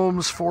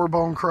 tomes, 4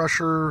 Bone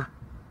Crusher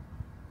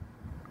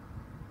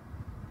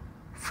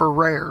for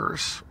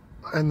rares.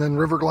 And then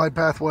River Glide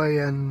Pathway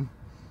and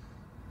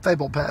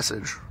Fable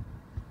Passage.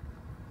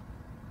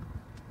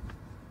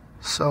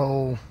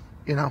 So,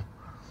 you know,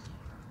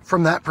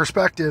 from that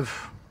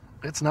perspective,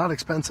 it's not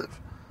expensive.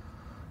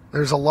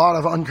 There's a lot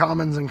of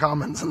uncommons and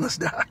commons in this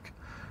deck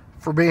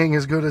for being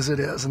as good as it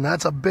is. And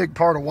that's a big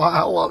part of why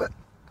I love it,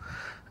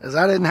 is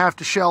I didn't have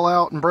to shell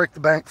out and break the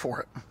bank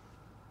for it.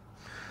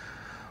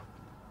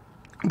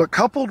 But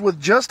coupled with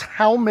just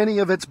how many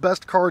of its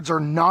best cards are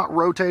not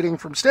rotating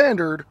from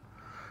standard,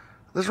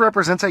 this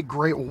represents a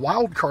great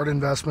wild card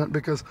investment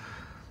because,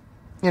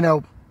 you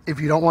know, if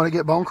you don't want to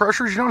get Bone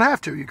Crushers, you don't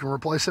have to. You can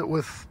replace it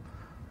with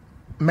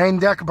main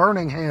deck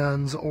Burning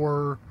Hands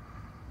or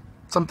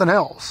something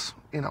else.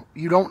 You know,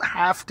 you don't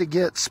have to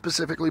get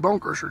specifically Bone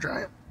Crusher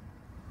Giant.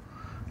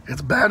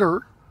 It's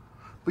better,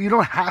 but you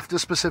don't have to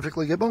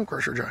specifically get Bone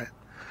Crusher Giant.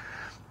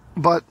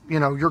 But, you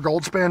know, your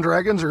Goldspan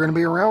Dragons are going to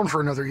be around for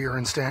another year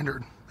in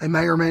Standard. They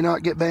may or may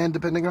not get banned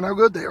depending on how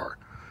good they are.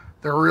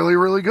 They're really,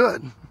 really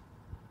good.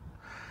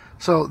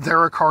 So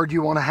they're a card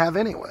you want to have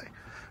anyway.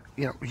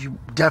 You know, you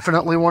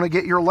definitely want to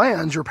get your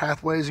lands, your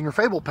pathways, and your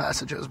Fable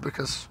Passages,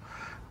 because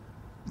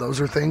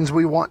those are things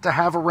we want to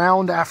have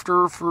around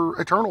after for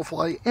Eternal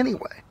Flight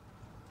anyway.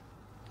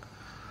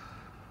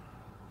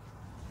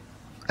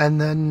 And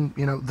then,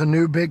 you know, the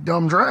new Big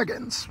Dumb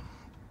Dragons.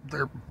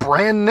 They're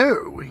brand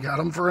new. We got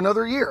them for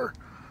another year.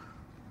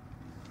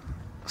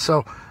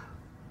 So,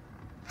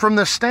 from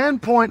the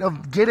standpoint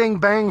of getting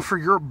bang for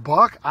your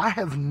buck, I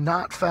have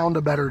not found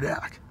a better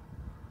deck.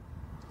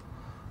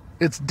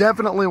 It's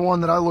definitely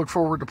one that I look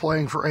forward to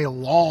playing for a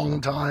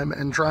long time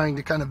and trying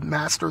to kind of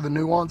master the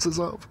nuances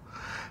of.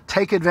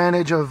 Take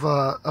advantage of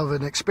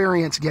an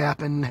experience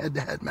gap in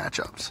head-to-head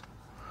matchups.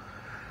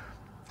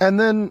 And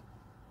then,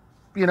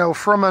 you know,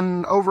 from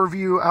an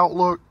overview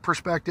outlook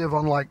perspective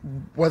on like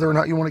whether or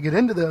not you want to get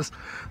into this,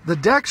 the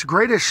deck's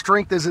greatest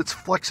strength is its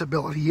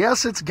flexibility.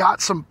 Yes, it's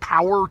got some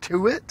power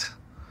to it.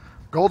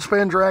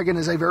 Goldspan Dragon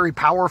is a very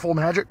powerful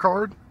Magic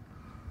card.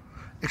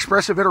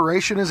 Expressive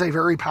Iteration is a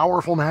very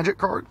powerful Magic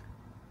card.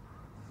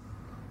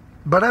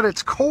 But at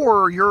its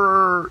core,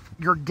 your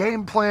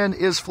game plan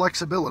is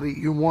flexibility.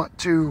 You want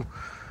to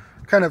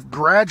kind of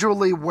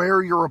gradually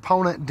wear your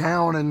opponent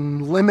down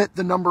and limit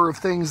the number of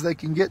things they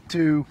can get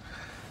to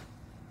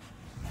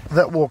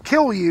that will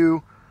kill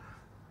you,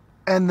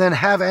 and then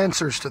have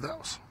answers to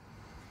those.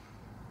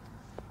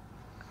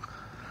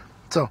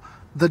 So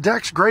the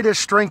deck's greatest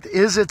strength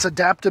is its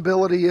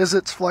adaptability, is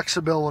its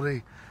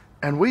flexibility,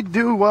 and we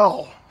do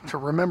well to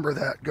remember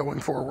that going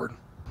forward.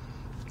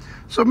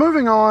 So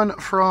moving on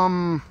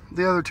from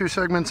the other 2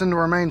 segments into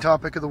our main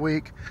topic of the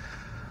week,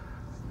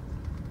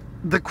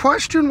 the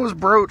question was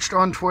broached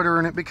on Twitter,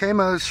 and it became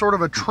a sort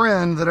of a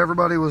trend that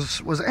everybody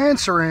was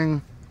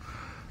answering,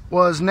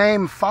 was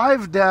name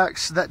 5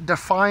 decks that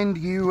defined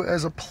you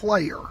as a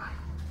player,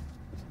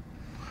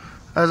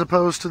 as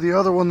opposed to the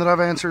other one that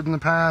I've answered in the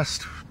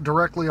past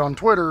directly on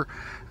Twitter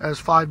as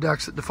 5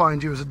 decks that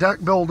defined you as a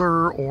deck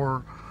builder,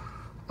 or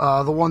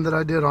the one that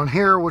I did on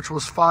here, which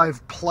was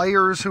 5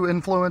 players who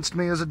influenced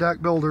me as a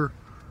deck builder.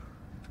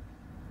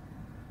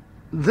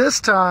 This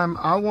time,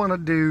 I want to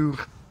do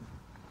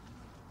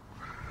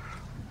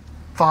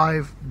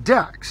 5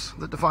 decks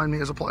that define me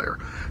as a player.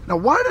 Now,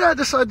 why did I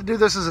decide to do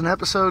this as an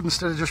episode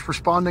instead of just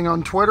responding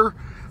on Twitter?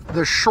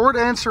 The short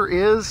answer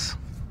is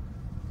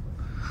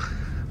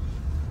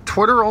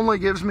Twitter only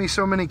gives me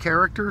so many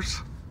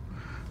characters,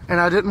 and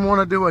I didn't want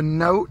to do a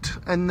note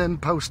and then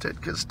post it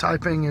because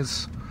typing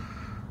is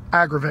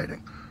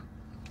aggravating.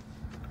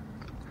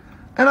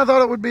 And I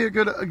thought it would be a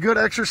good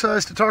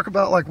exercise to talk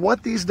about like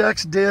what these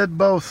decks did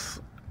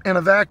both in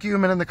a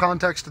vacuum and in the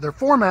context of their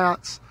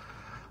formats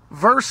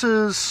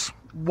versus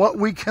what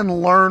we can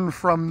learn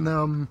from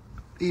them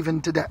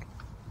even today.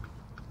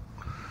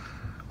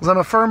 Because I'm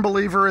a firm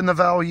believer in the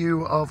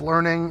value of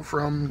learning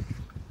from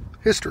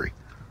history.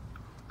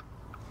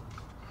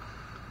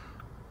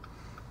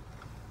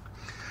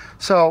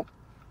 So,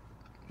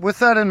 with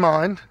that in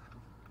mind,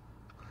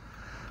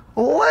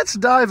 let's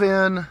dive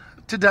in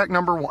to deck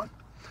number 1.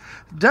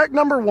 Deck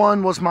number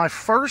 1 was my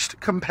first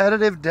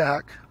competitive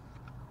deck,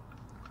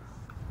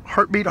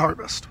 Heartbeat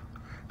Harvest.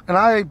 And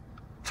I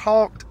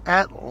talked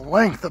at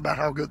length about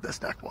how good this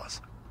deck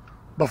was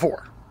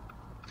before.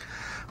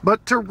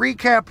 But to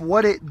recap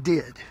what it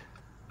did,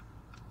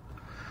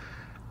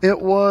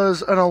 it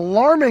was an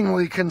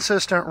alarmingly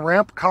consistent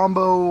ramp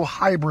combo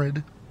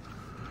hybrid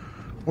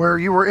where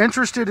you were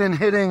interested in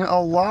hitting a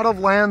lot of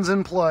lands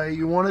in play.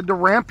 You wanted to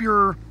ramp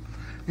your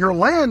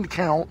land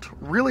count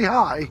really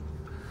high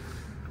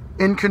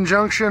in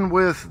conjunction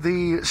with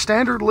the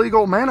standard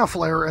legal mana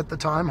flare at the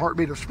time,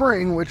 Heartbeat of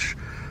Spring, which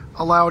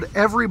allowed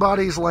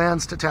everybody's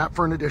lands to tap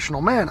for an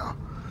additional mana.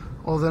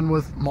 Well, then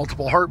with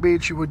multiple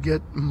heartbeats, you would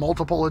get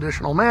multiple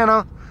additional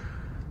mana,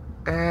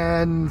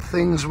 and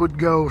things would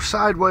go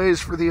sideways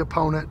for the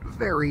opponent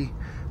very,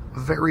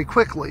 very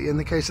quickly. In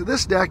the case of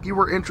this deck, you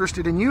were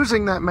interested in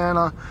using that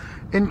mana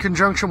in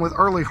conjunction with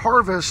Early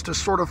Harvest to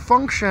sort of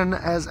function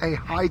as a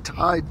high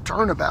tide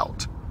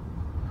turnabout.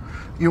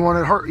 You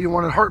wanted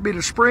Heartbeat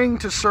of Spring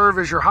to serve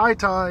as your high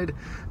tide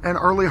and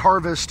Early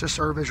Harvest to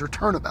serve as your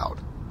turnabout.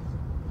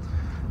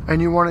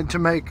 And you wanted to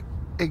make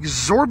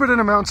exorbitant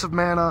amounts of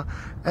mana,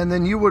 and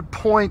then you would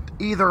point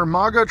either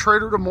Maga,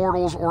 Traitor to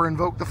Mortals, or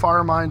Invoke the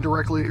Firemind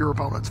directly at your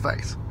opponent's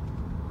face.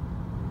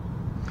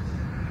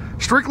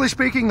 Strictly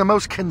speaking, the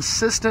most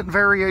consistent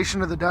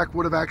variation of the deck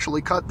would have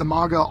actually cut the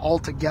Maga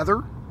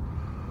altogether.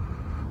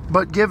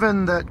 But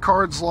given that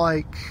cards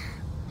like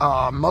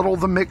Muddle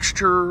the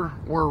Mixture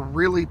were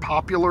really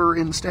popular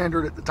in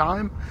Standard at the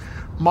time,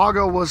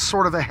 Maga was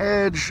sort of a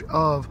hedge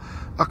of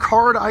a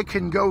card I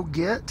can go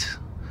get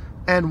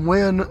and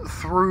win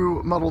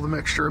through Muddle the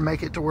Mixture and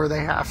make it to where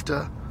they have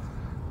to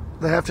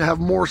have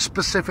more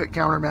specific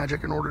counter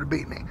magic in order to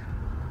beat me.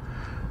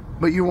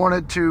 But you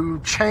wanted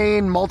to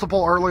chain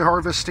multiple Early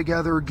Harvests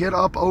together, get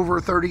up over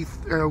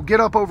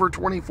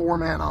 24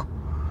 mana,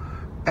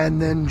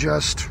 and then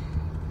just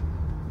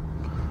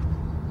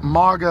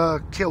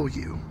Maga kill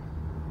you,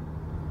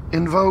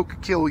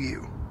 Invoke kill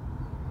you.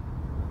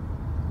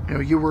 You know,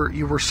 you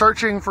were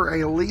searching for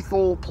a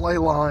lethal play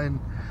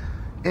line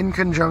in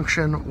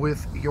conjunction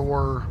with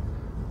your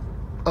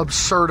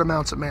absurd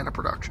amounts of mana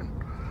production.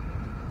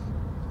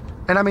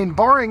 And I mean,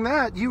 barring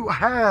that, you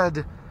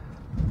had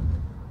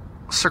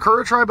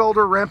Sakura Tribe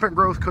Elder, Rampant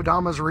Growth,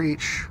 Kodama's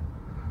Reach,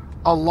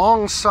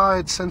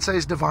 alongside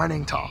Sensei's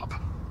Divining Top.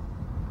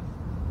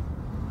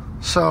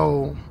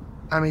 So,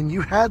 I mean,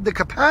 you had the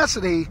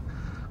capacity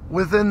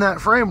within that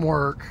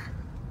framework.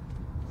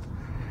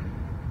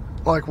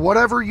 Like,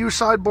 whatever you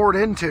sideboard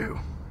into,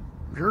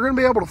 you're going to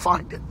be able to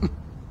find it.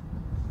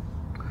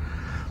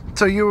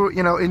 So you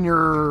know, in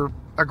your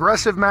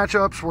aggressive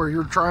matchups where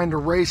you're trying to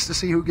race to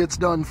see who gets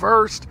done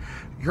first,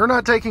 you're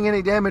not taking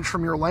any damage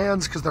from your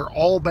lands because they're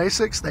all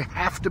basics. They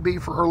have to be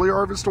for Early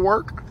Harvest to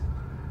work.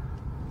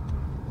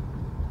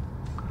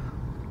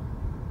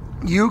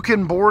 You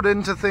can board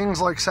into things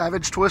like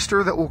Savage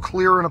Twister that will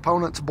clear an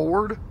opponent's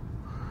board,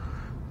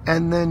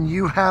 and then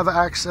you have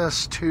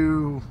access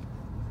to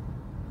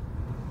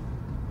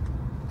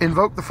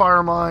Invoke the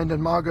Firemind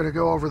and Maga to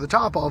go over the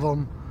top of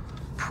them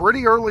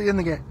pretty early in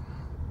the game.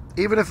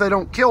 Even if they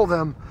don't kill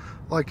them,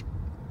 like,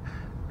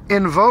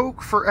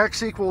 Invoke for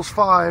X equals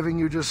 5 and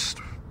you just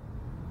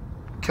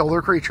kill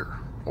their creature.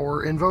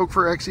 Or Invoke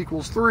for X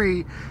equals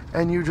 3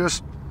 and you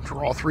just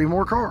draw 3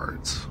 more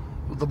cards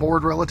with the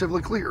board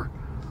relatively clear.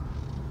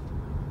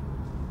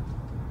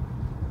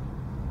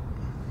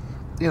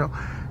 You know,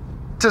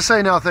 to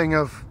say nothing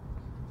of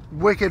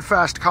wicked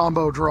fast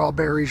combo draw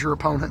buries your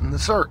opponent in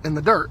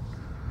the dirt.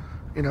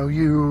 You know,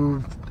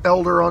 you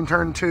Elder on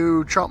turn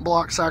 2, Chump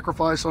Block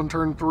Sacrifice on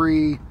turn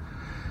 3,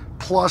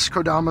 plus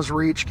Kodama's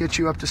Reach gets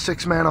you up to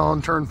 6 mana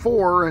on turn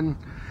 4, and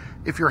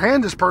if your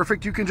hand is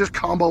perfect, you can just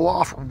combo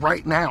off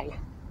right now.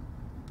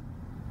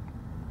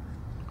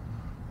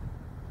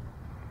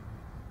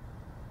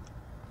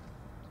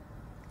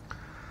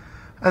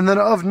 And then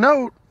of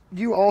note,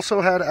 you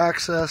also had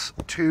access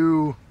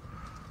to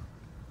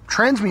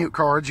transmute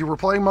cards. You were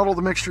playing Muddle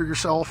the Mixture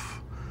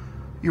yourself.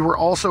 You were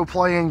also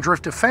playing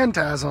Drift of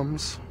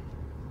Phantasms,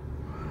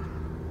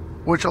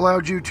 which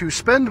allowed you to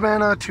spend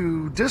mana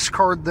to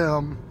discard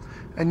them,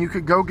 and you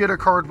could go get a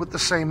card with the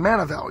same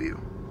mana value.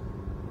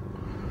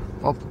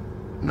 Well,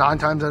 9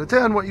 times out of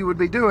 10, what you would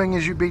be doing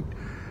is you'd be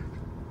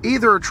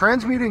either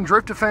transmuting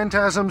Drift of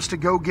Phantasms to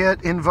go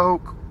get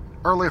Invoke,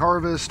 Early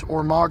Harvest,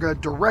 or Maga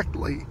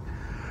directly,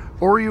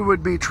 or you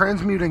would be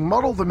transmuting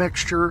Muddle the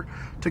Mixture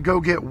to go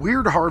get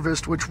Weird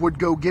Harvest, which would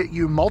go get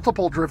you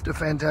multiple Drift of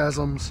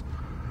Phantasms,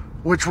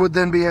 which would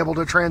then be able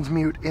to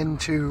transmute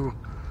into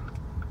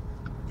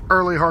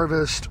Early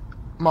Harvest,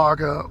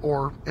 Maga,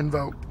 or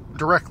Invoke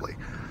directly.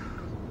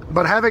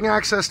 But having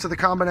access to the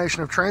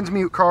combination of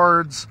transmute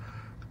cards,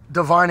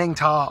 Divining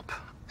Top,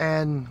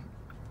 and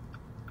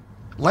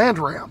Land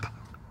Ramp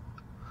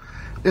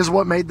is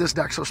what made this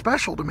deck so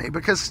special to me,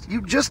 because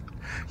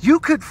you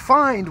could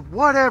find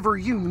whatever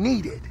you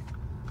needed.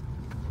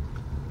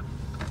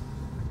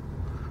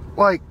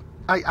 Like,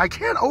 I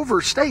can't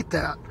overstate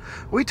that.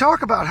 We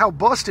talk about how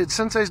busted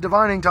Sensei's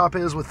Divining Top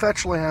is with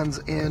fetch lands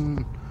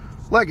in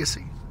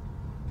Legacy,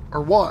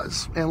 or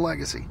was in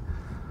Legacy.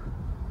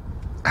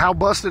 How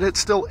busted it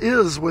still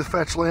is with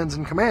fetch lands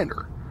in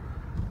Commander.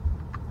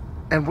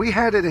 And we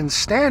had it in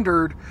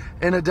Standard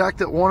in a deck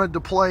that wanted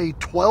to play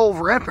 12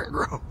 Rampant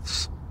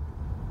Growths.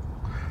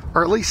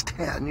 Or at least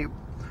 10. You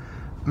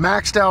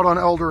maxed out on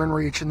Elder and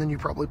Reach, and then you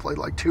probably played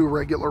like 2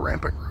 regular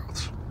Rampant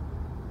Growths.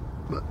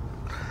 But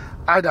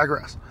I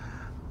digress.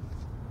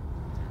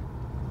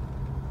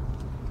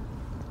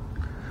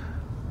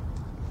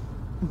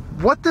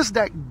 What this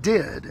deck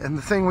did, and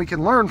the thing we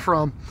can learn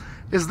from,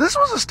 is this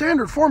was a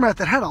Standard format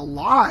that had a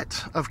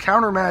lot of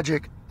counter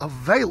magic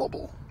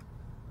available.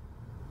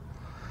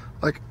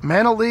 Like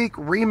Mana Leak,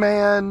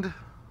 Remand,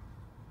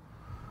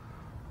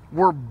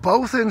 were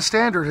both in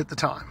Standard at the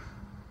time.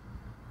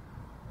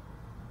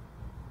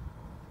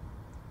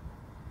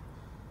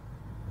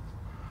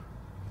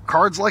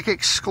 Cards like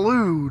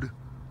Exclude,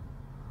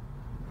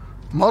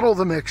 Muddle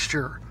the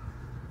Mixture,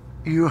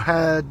 you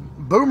had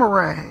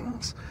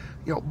Boomerangs.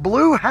 You know,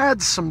 Blue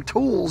had some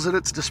tools at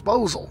its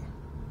disposal.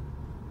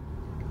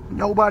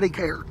 Nobody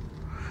cared.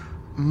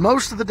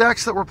 Most of the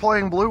decks that were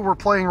playing Blue were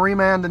playing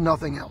Remand and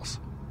nothing else.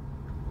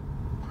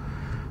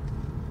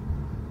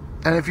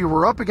 And if you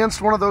were up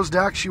against one of those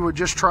decks, you would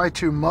just try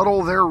to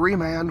muddle their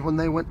Remand when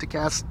they went to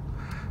cast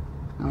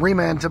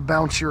Remand to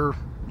bounce your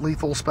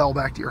lethal spell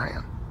back to your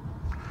hand.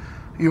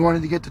 You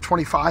wanted to get to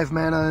 25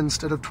 mana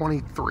instead of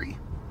 23.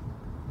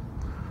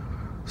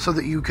 So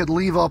that you could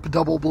leave up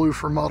double blue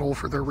for muddle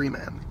for their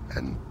Remand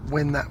and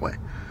win that way.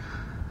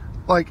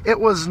 Like, it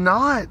was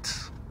not...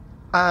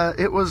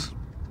 it was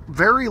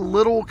very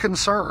little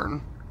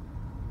concern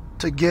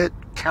to get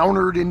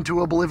countered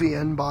into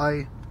oblivion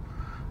by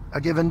a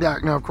given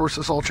deck. Now, of course,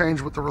 this all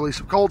changed with the release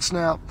of Cold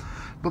Snap,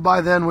 but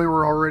by then we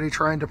were already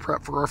trying to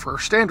prep for our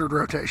first Standard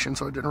rotation,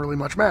 so it didn't really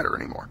much matter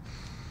anymore.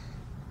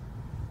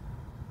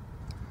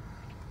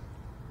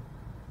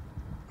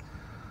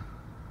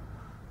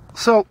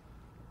 So,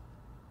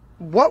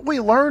 what we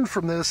learned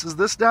from this is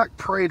this deck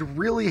preyed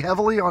really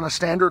heavily on a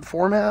Standard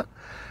format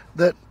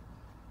that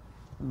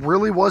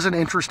really wasn't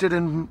interested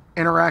in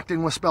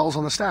interacting with spells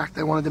on the stack.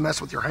 They wanted to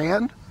mess with your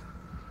hand,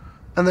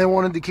 and they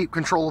wanted to keep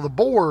control of the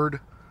board,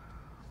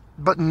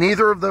 but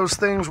neither of those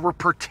things were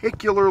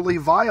particularly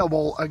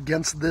viable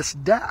against this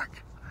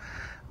deck,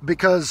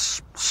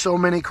 because so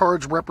many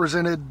cards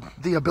represented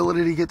the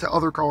ability to get to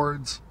other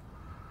cards,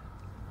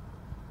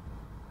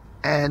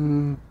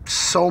 and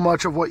so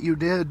much of what you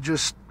did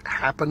just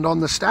happened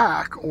on the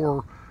stack,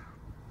 or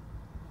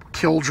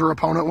killed your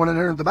opponent when it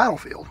entered the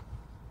battlefield.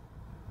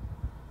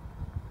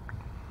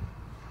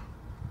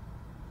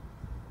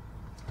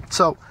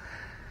 So,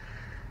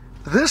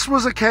 this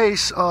was a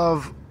case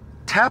of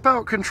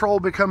tap-out control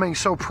becoming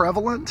so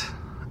prevalent,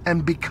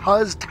 and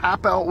because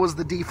tap-out was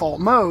the default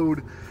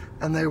mode,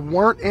 and they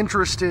weren't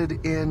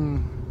interested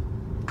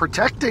in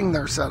protecting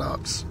their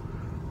setups,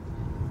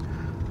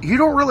 you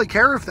don't really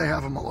care if they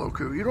have a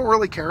Moloku, you don't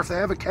really care if they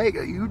have a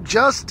Kega, you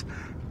just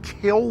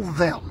kill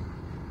them.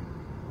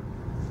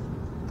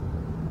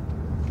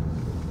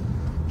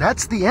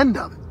 That's the end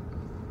of it.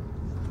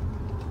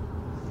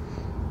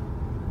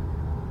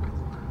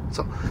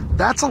 So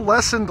that's a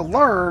lesson to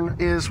learn,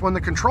 is when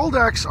the control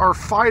decks are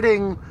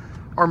fighting,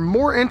 are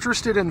more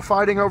interested in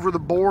fighting over the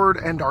board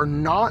and are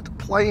not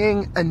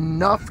playing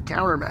enough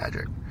counter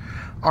magic,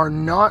 are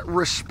not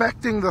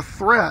respecting the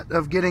threat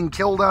of getting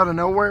killed out of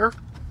nowhere,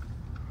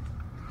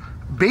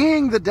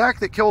 being the deck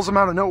that kills them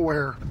out of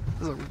nowhere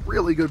is a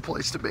really good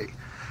place to be,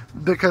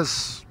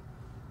 because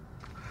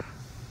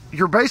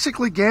you're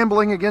basically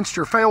gambling against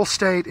your fail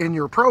state in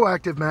your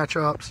proactive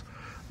matchups,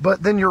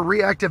 but then your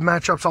reactive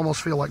matchups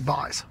almost feel like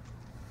buys.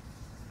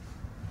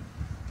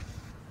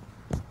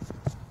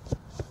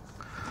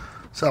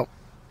 So,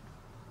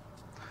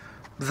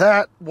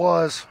 that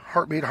was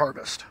Heartbeat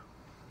Harvest.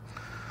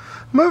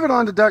 Moving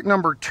on to deck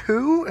number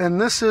 2, and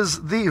this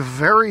is the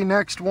very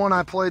next one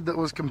I played that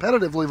was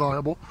competitively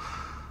viable.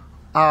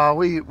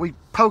 We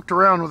poked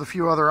around with a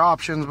few other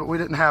options, but we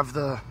didn't have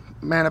the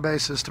mana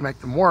bases to make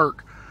them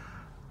work.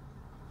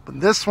 But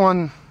this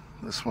one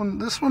hit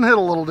a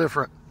little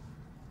different.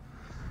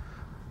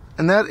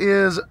 And that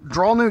is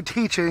Draw New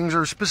Teachings,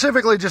 or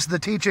specifically just the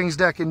Teachings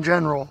deck in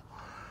general,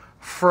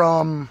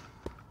 from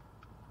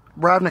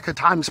Ravnica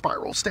Time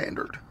Spiral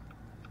Standard.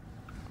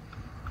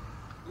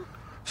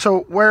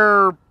 So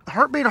where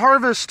Heartbeat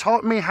Harvest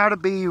taught me how to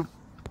be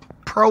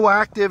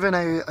proactive in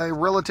a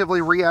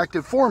relatively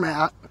reactive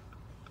format,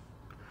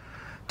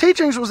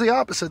 Teachings was the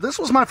opposite. This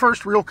was my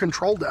first real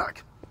control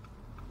deck.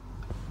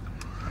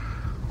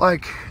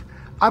 Like,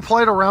 I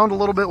played around a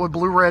little bit with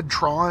Blue-Red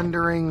Tron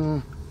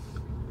during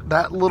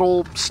that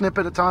little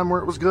snippet of time where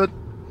it was good,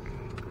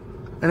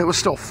 and it was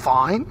still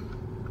fine.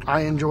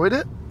 I enjoyed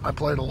it. I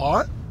played a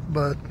lot,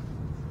 but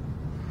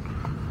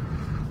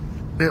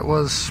it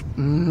was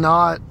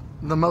not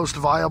the most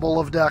viable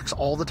of decks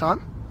all the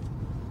time.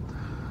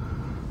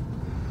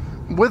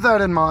 With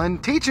that in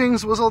mind,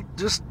 Teachings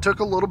just took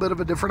a little bit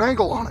of a different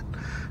angle on it.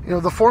 You know,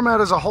 the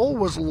format as a whole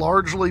was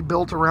largely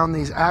built around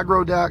these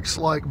aggro decks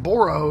like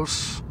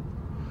Boros,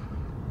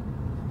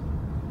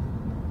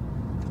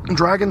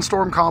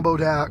 Dragonstorm combo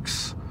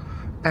decks,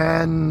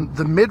 and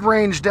the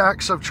mid-range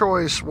decks of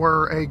choice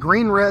were a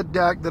green-red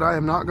deck that I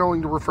am not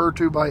going to refer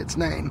to by its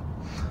name,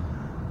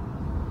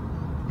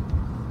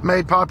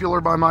 made popular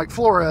by Mike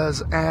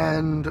Flores,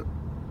 and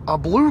a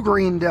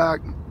blue-green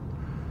deck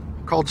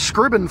called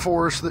Scribbin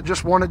Force that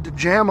just wanted to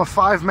jam a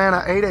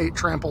 5-mana 8/8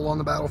 trample on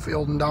the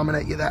battlefield and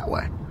dominate you that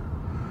way.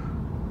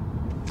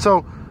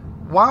 So,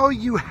 while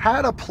you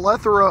had a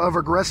plethora of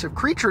aggressive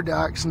creature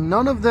decks,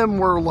 none of them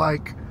were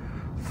like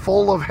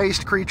full of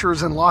haste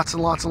creatures and lots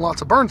and lots and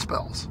lots of burn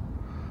spells.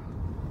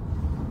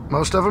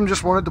 Most of them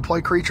just wanted to play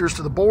creatures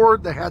to the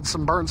board. They had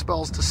some burn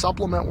spells to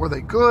supplement where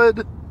they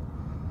could.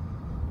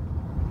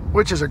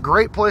 which is a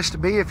great place to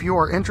be if you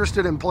are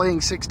interested in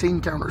playing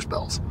 16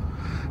 counterspells.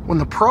 When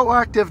the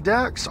proactive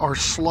decks are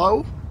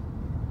slow,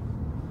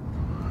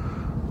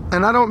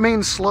 and I don't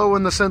mean slow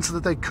in the sense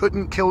that they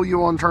couldn't kill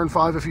you on turn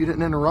 5 if you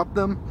didn't interrupt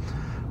them.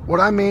 What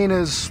I mean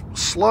is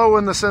slow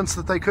in the sense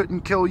that they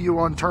couldn't kill you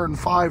on turn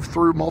 5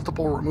 through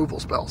multiple removal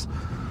spells,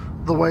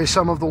 the way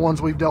some of the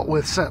ones we've dealt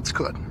with since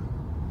could.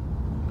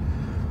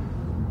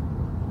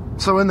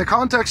 So in the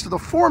context of the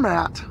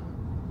format,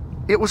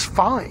 it was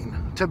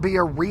fine to be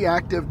a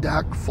reactive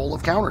deck full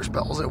of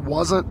counterspells. It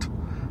wasn't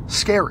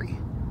scary.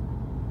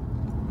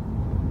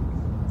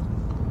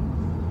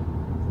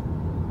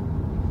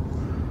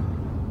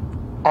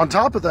 On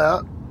top of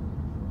that,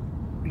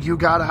 you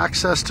got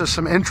access to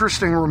some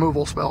interesting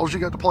removal spells. You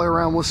got to play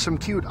around with some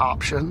cute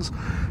options.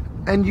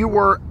 And you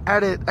were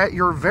at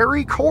your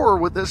very core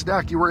with this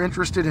deck, you were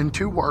interested in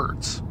 2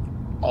 words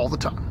all the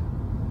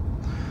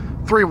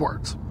time. 3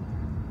 words.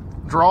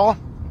 Draw,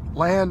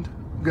 land,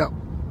 go.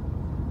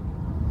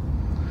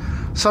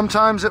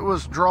 Sometimes it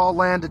was draw,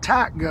 land,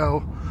 attack,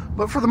 go.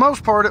 But for the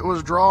most part, it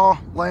was draw,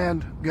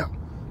 land, go.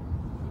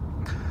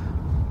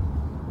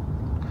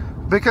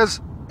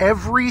 Because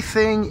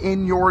everything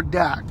in your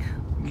deck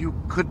you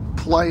could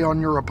play on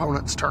your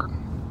opponent's turn.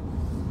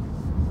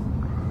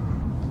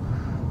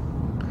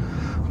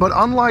 But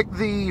unlike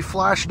the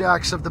flash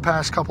decks of the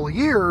past couple of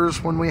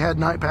years, when we had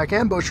Nightpack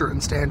Ambusher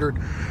in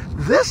Standard,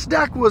 this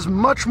deck was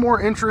much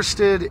more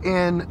interested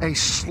in a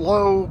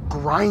slow,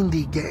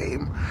 grindy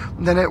game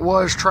than it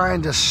was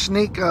trying to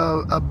sneak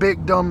a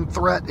big dumb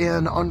threat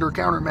in under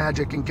counter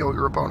magic and kill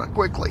your opponent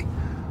quickly.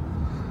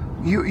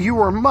 You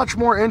were much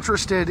more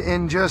interested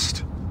in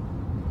just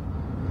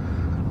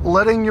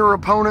letting your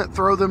opponent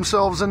throw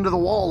themselves into the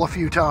wall a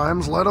few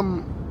times, let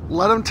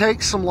them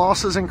take some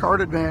losses in card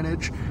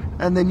advantage,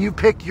 and then you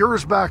pick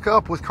yours back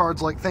up with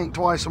cards like Think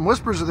Twice and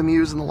Whispers of the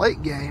Muse in the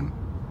late game.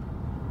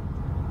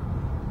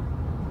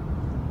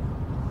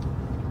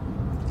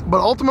 But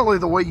ultimately,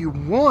 the way you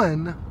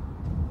won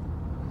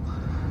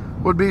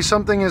would be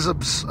something as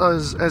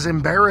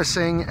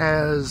embarrassing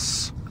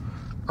as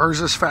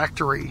Urza's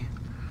Factory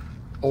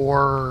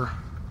or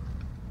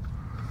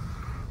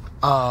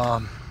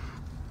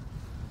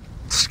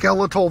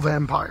Skeletal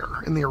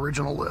Vampire in the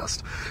original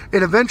list.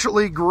 It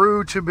eventually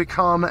grew to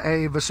become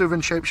a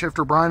Vesuvian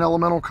Shapeshifter Brine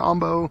Elemental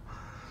combo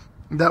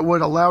that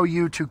would allow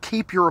you to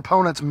keep your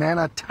opponent's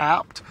mana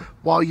tapped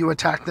while you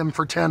attack them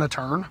for 10 a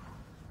turn.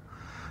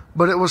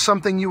 But it was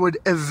something you would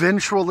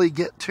eventually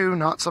get to,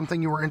 not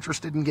something you were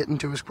interested in getting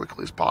to as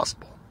quickly as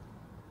possible.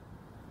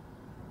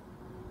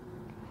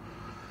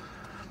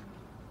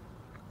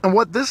 And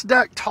what this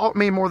deck taught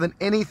me more than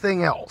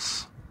anything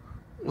else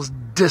was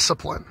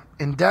discipline.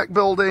 In deck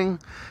building,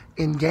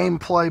 in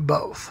gameplay,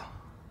 both.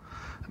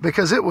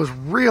 Because it was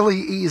really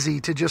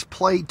easy to just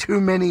play too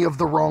many of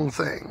the wrong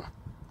thing.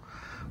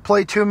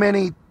 Play too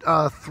many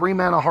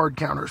 3-mana hard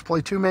counters.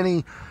 Play too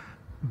many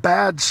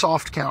bad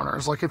soft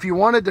counters. Like if you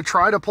wanted to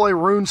try to play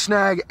Rune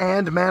Snag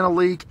and Mana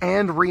Leak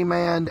and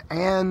Remand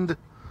and,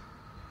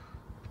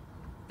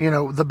 you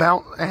know, the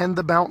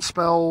bounce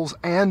spells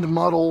and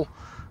Muddle,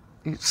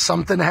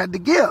 something had to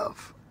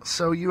give.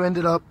 So you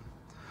ended up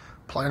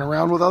playing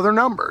around with other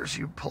numbers.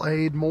 You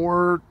played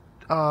more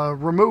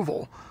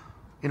removal.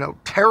 You know,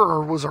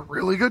 Terror was a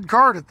really good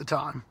card at the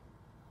time,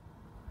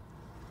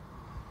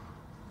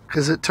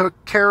 because it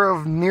took care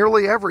of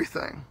nearly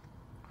everything.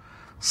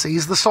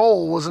 Seize the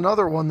Soul was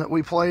another one that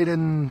we played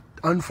in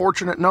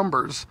unfortunate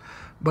numbers,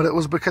 but it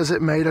was because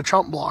it made a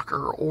chump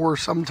blocker, or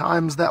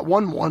sometimes that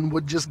 1/1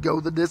 would just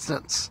go the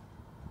distance.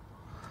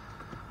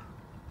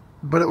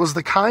 But it was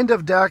the kind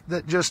of deck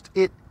that just,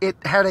 it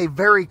had a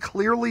very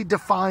clearly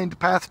defined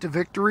path to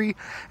victory,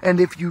 and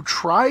if you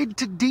tried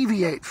to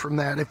deviate from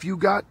that, if you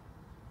got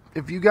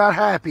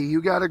happy,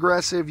 you got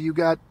aggressive, you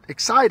got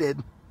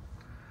excited,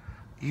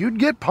 you'd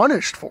get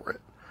punished for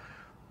it.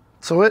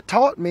 So it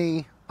taught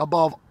me,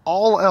 above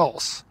all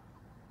else,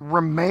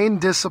 remain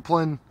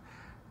disciplined,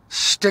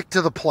 stick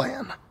to the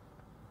plan.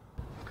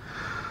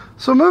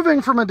 So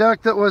moving from a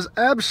deck that was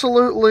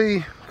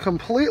absolutely,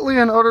 completely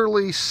and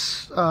utterly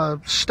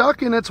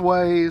stuck in its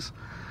ways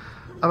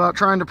about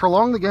trying to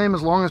prolong the game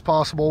as long as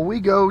possible,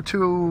 we go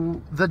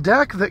to the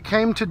deck that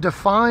came to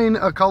define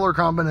a color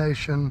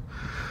combination,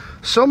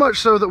 so much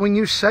so that when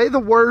you say the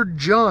word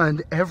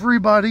Jund,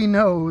 everybody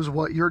knows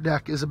what your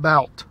deck is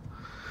about.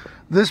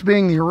 This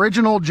being the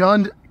original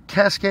Jund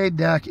Cascade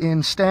deck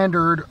in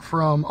Standard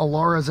from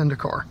Alara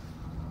Zendikar.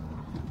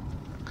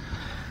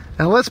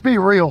 And let's be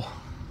real,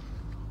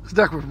 this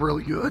deck was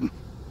really good.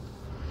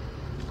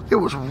 It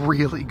was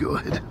really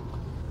good.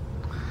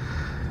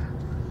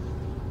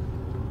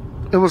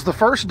 It was the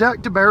first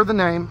deck to bear the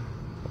name,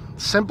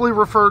 simply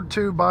referred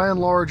to by and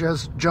large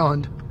as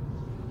Jund.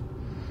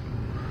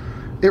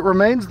 It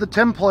remains the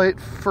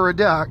template for a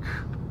deck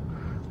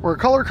where a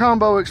color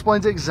combo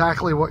explains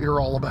exactly what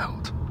you're all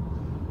about.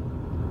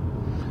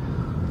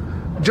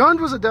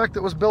 Jund was a deck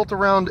that was built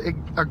around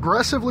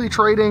aggressively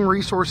trading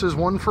resources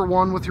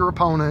 1-for-1 with your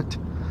opponent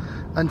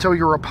until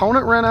your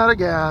opponent ran out of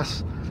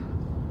gas,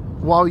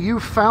 while you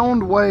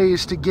found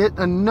ways to get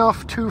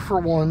enough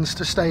 2-for-1s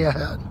to stay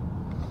ahead.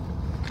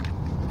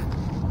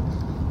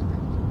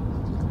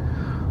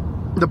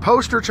 The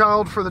poster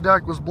child for the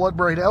deck was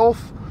Bloodbraid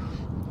Elf,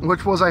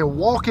 which was a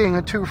walking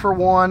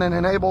 2-for-1 and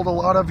enabled a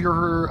lot of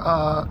your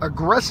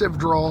aggressive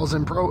draws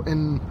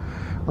in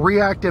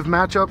reactive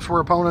matchups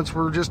where opponents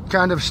were just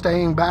kind of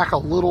staying back a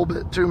little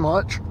bit too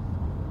much.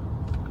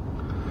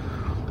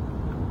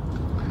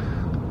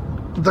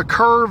 The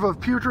curve of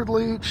Putrid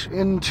Leech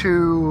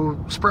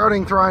into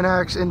Sprouting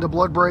Thrinax into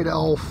Bloodbraid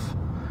Elf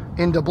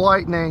into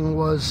Blightning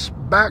was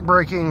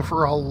backbreaking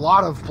for a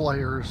lot of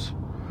players,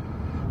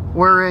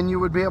 wherein you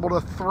would be able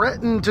to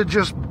threaten to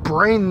just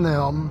brain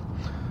them.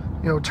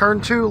 You know, turn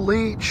 2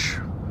 Leech,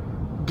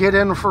 get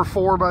in for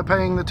 4 by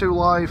paying the 2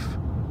 life.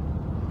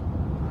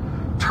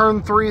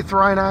 Turn 3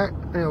 Thrinax,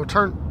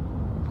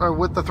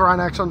 with the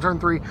Thrinax on turn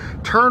 3.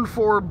 Turn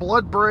 4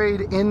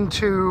 Bloodbraid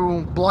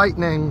into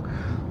Blightning.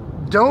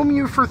 Dome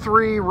you for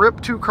 3,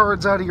 rip 2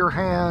 cards out of your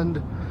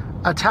hand,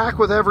 attack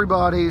with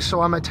everybody, so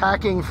I'm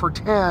attacking for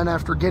 10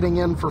 after getting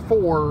in for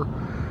 4,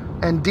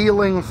 and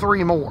dealing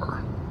 3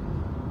 more.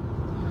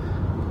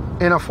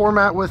 In a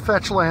format with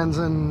fetch lands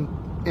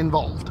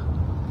involved.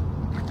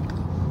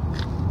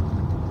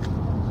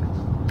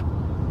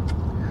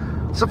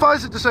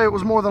 Suffice it to say, it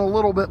was more than a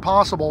little bit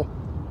possible.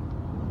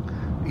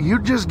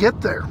 You'd just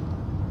get there.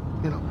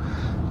 You know,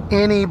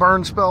 any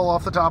burn spell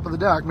off the top of the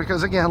deck,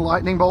 because again,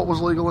 Lightning Bolt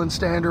was legal in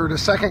Standard. A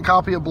second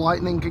copy of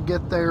Blightning could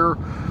get there,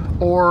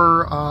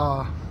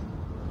 or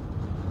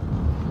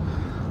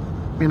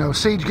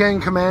Siege Gang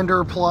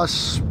Commander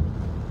plus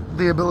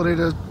the ability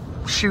to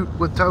shoot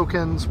with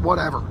tokens,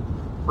 whatever,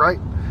 right?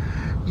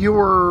 You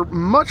were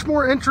much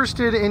more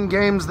interested in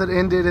games that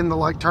ended in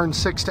the turn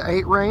 6 to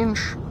 8 range,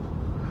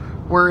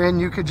 wherein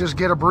you could just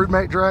get a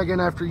Broodmate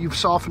Dragon after you've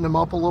softened him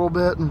up a little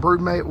bit, and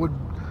Broodmate would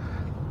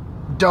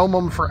dome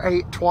them for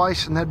 8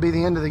 twice, and that'd be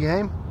the end of the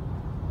game.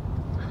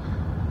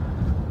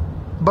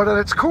 But at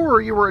its core,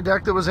 you were a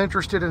deck that was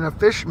interested in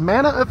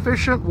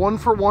mana-efficient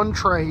 1-for-1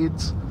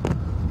 trades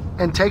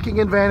and taking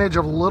advantage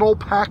of little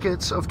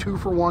packets of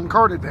 2-for-1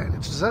 card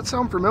advantage. Does that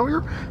sound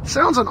familiar? It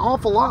sounds an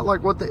awful lot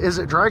like what the Is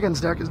It Dragons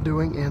deck is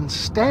doing in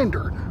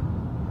Standard.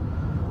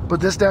 But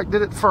this deck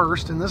did it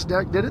first, and this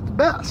deck did it the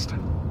best.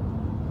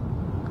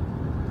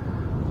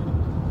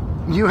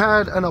 You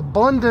had an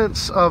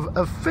abundance of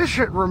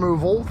efficient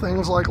removal,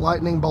 things like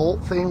Lightning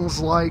Bolt, things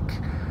like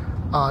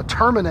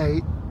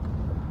Terminate,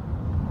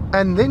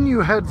 and then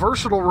you had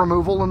versatile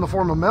removal in the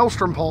form of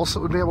Maelstrom Pulse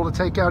that would be able to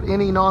take out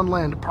any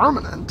non-land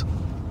permanent,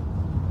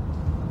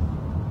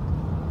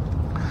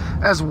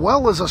 as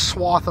well as a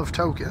swath of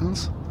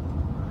tokens.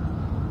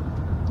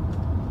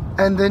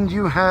 And then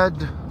you had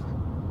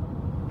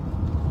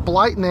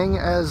Blightning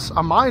as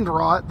a Mind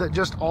Rot that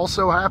just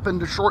also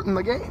happened to shorten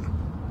the game.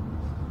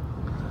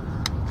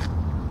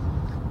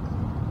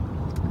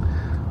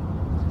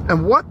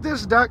 And what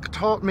this deck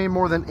taught me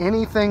more than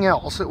anything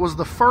else, it was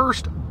the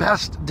first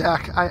best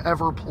deck I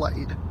ever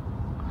played.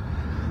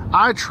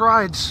 I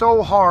tried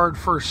so hard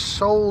for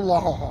so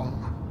long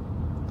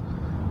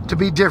to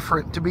be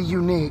different, to be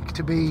unique,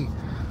 to be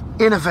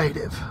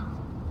innovative.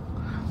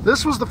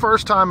 This was the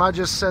first time I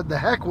just said the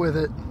heck with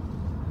it.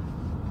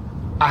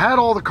 I had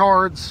all the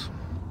cards.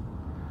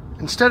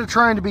 Instead of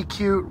trying to be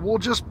cute, we'll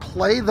just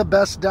play the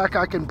best deck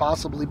I can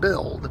possibly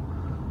build,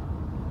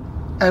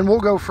 and we'll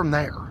go from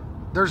there.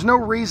 There's no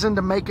reason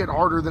to make it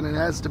harder than it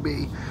has to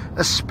be,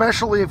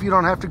 especially if you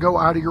don't have to go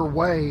out of your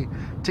way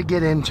to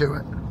get into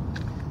it.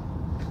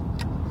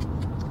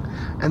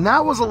 And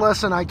that was a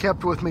lesson I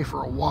kept with me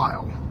for a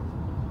while.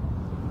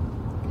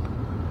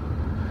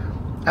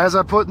 As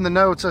I put in the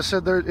notes, I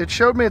said it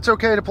showed me it's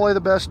okay to play the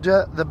best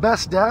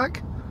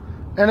deck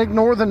and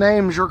ignore the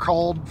names you're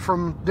called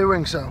from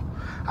doing so.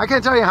 I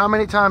can't tell you how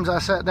many times I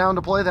sat down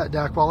to play that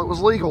deck while it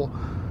was legal.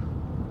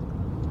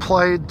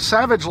 Played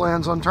Savage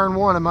Lands on turn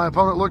 1, and my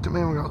opponent looked at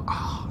me and goes,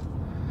 "Oh,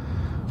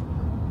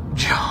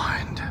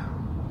 joined.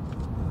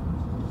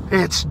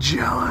 It's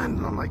joined."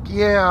 And I'm like,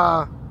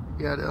 yeah,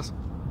 it is.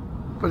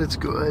 But it's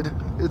good.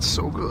 It's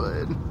so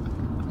good.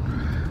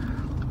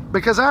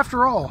 Because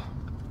after all,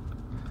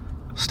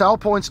 style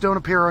points don't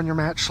appear on your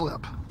match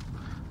slip.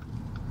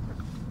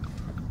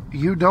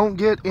 You don't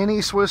get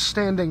any Swiss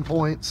standing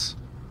points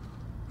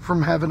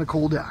from having a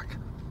cool deck.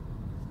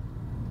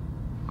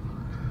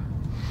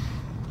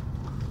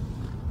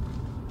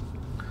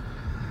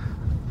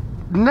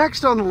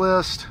 Next on the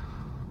list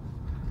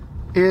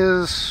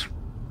is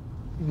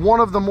one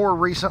of the more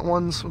recent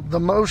ones,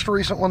 the most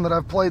recent one that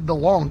I've played the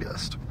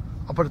longest.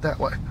 I'll put it that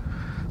way.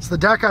 It's the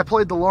deck I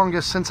played the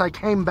longest since I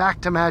came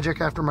back to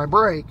Magic after my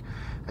break,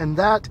 and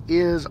that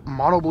is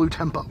Mono Blue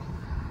Tempo.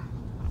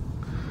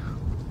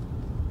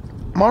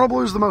 Mono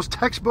Blue is the most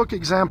textbook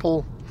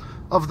example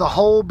of the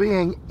whole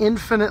being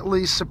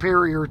infinitely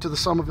superior to the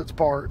sum of its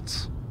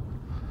parts.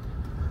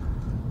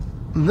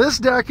 This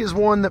deck is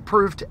one that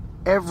proved to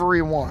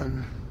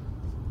everyone,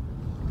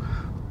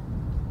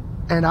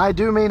 and I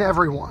do mean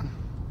everyone,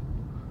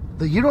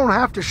 that you don't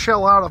have to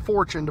shell out a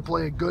fortune to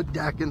play a good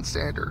deck in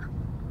Standard.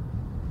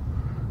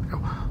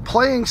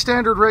 Playing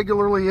Standard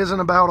regularly isn't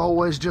about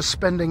always just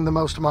spending the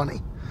most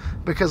money.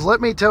 Because let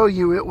me tell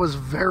you, it was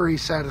very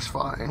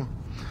satisfying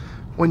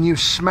when you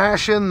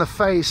smash in the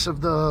face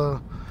of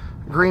the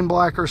green,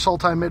 black, or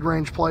Sultai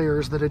mid-range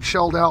players that had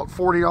shelled out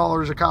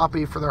 $40 a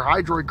copy for their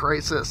Hydroid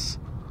Crisis,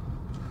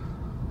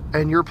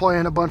 and you're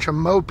playing a bunch of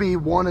mopey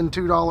 $1 and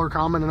 $2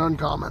 common and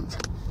uncommons,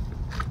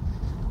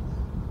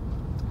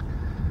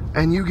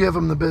 and you give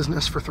them the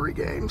business for 3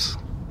 games.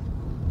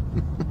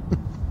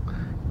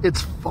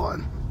 It's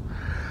fun.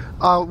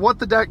 What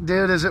the deck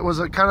did is it was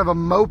a kind of a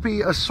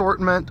mopey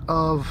assortment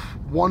of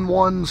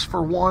 1/1s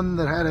for 1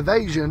 that had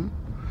evasion.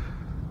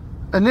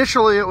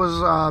 Initially, it was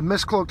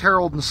Mistcloaked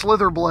Herald and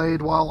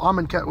Slitherblade, while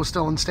Amonkhet was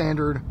still in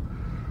Standard,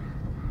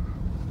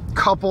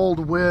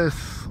 coupled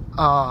with,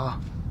 I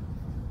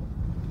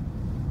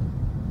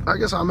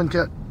guess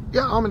Amonkhet,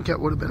 yeah, Amonkhet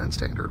would have been in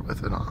Standard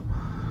with it, huh?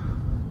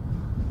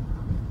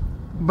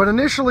 But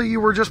initially, you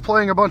were just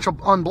playing a bunch of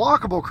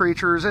unblockable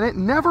creatures, and it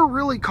never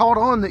really caught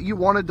on that you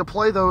wanted to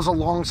play those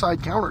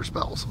alongside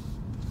counterspells.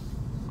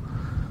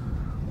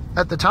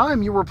 At the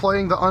time, you were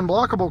playing the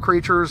unblockable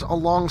creatures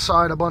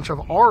alongside a bunch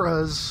of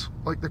auras,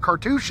 like the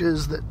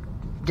cartouches that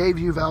gave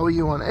you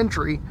value on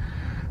entry,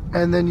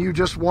 and then you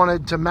just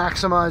wanted to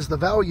maximize the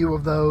value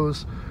of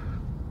those.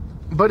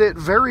 But it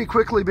very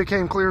quickly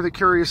became clear that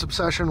Curious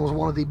Obsession was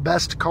one of the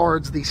best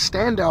cards, the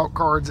standout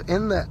cards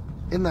in that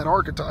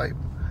archetype.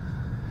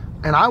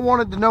 And I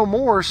wanted to know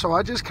more, so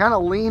I just kind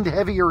of leaned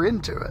heavier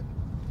into it.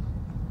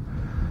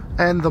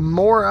 And the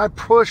more I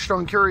pushed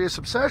on Curious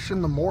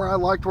Obsession, the more I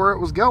liked where it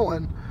was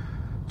going,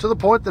 to the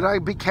point that I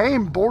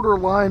became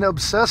borderline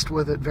obsessed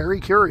with it very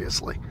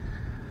curiously.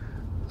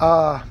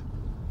 And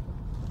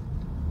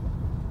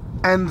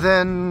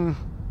then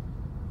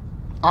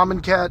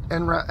Amonkhet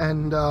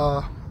and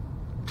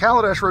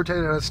Kaladesh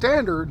rotated at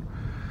Standard,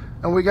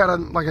 and we got a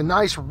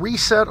nice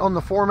reset on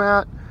the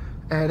format.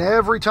 And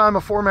every time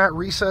a format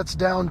resets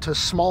down to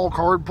small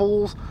card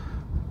pools,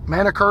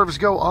 mana curves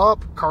go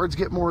up, cards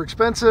get more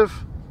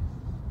expensive,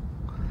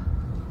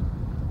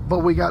 but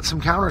we got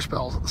some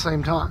counterspells at the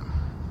same time.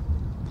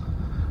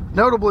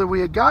 Notably,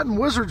 we had gotten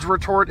Wizard's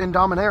Retort in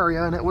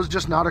Dominaria, and it was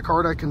just not a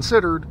card I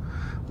considered.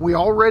 We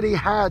already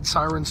had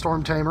Siren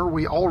Storm Tamer,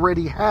 we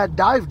already had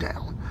Dive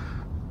Down.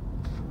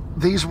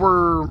 These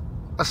were,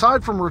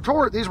 aside from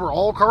Retort, these were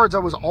all cards I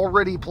was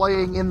already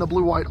playing in the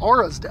Blue-White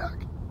Auras deck.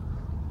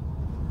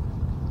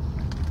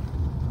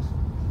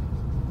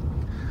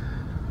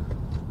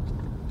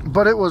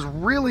 But it was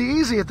really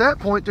easy at that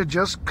point to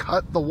just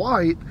cut the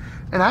white.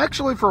 And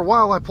actually, for a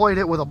while, I played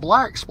it with a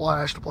black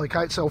splash to play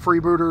Kitesail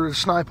Freebooter, to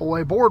snipe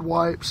away board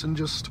wipes, and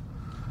just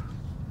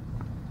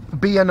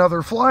be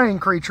another flying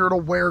creature to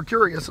wear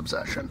Curious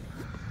Obsession.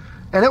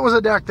 And it was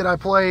a deck that I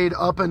played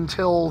up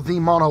until the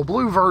mono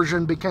blue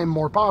version became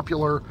more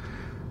popular.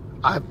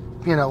 I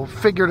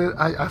figured it,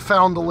 I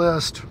found the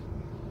list,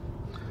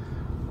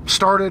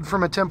 started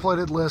from a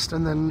templated list,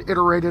 and then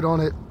iterated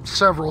on it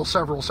several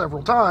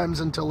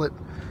times until it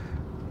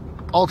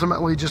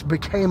ultimately just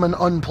became an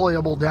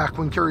unplayable deck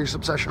when Curious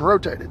Obsession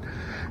rotated.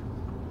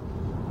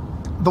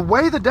 The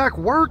way the deck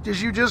worked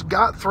is you just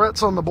got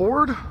threats on the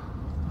board.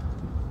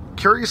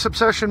 Curious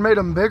Obsession made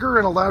them bigger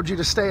and allowed you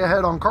to stay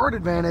ahead on card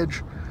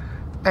advantage,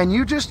 and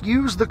you just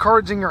used the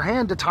cards in your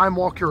hand to time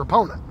walk your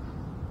opponent.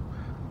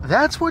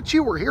 That's what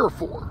you were here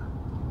for.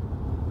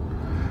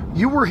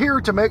 You were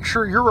here to make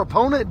sure your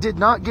opponent did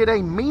not get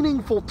a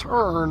meaningful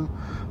turn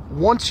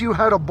once you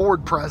had a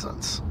board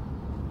presence.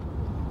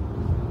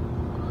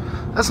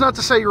 That's not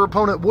to say your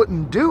opponent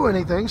wouldn't do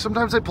anything.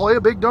 Sometimes they play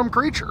a big dumb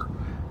creature,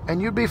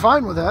 and you'd be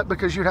fine with that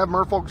because you'd have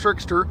Merfolk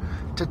Trickster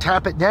to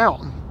tap it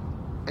down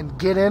and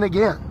get in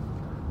again.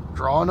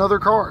 Draw another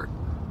card.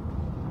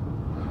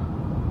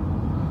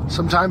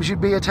 Sometimes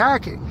you'd be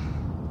attacking.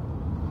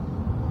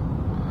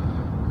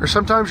 Or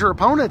sometimes your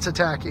opponent's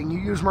attacking. You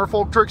use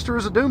Merfolk Trickster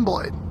as a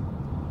Doomblade.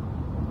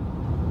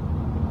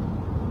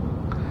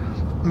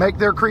 Make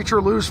their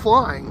creature lose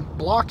flying.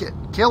 Block it.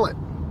 Kill it.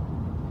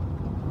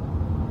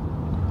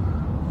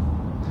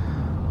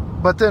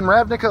 But then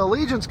Ravnica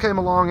Allegiance came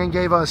along and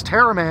gave us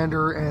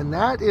Terramander, and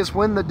that is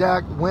when the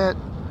deck went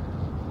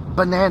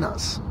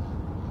bananas.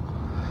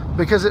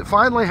 Because it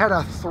finally had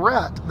a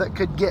threat that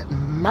could get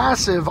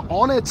massive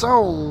on its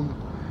own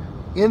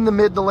in the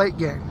mid to late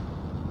game.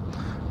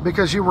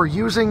 Because you were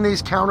using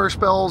these counter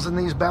spells and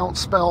these bounce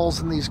spells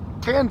and these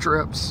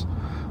cantrips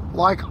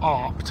like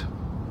Opt.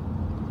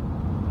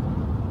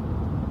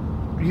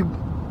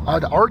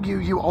 I'd argue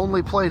you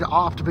only played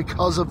Opt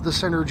because of the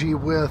synergy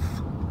with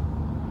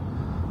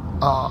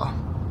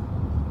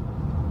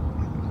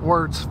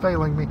words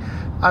failing me.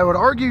 I would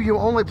argue you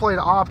only played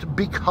Opt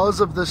because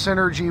of the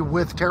synergy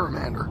with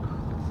Terramander.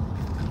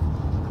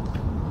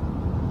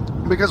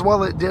 Because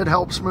while it did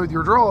help smooth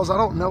your draws, I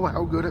don't know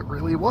how good it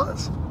really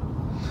was.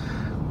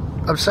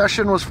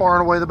 Obsession was far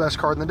and away the best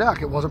card in the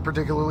deck. It wasn't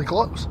particularly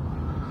close.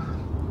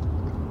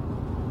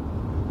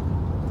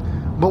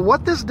 But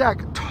what this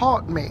deck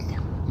taught me,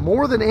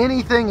 more than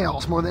anything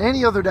else, more than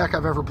any other deck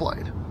I've ever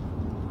played,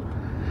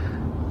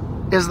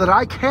 is that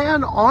I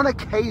can, on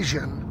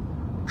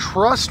occasion,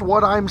 trust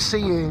what I'm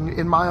seeing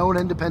in my own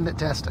independent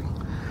testing.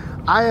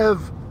 I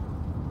have,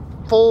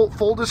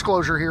 full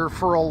disclosure here,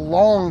 for a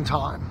long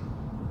time,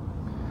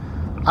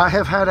 I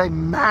have had a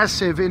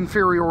massive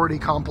inferiority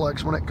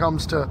complex when it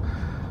comes to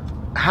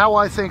how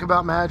I think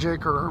about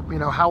Magic, or, you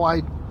know, how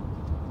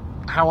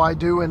I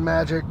do in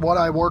Magic, what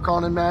I work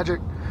on in Magic,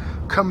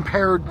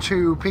 compared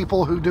to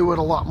people who do it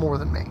a lot more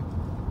than me.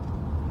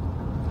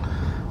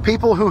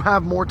 People who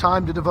have more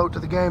time to devote to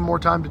the game, more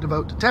time to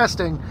devote to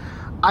testing,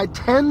 I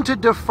tend to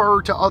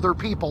defer to other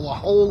people a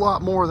whole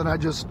lot more than I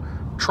just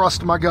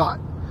trust my gut,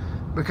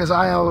 because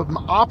I am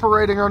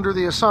operating under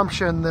the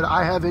assumption that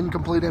I have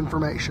incomplete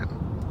information.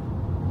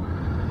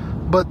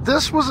 But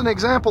this was an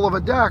example of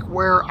a deck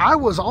where I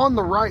was on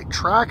the right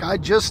track. I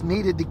just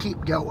needed to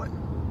keep going.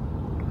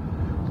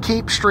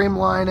 Keep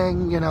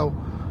streamlining, you know.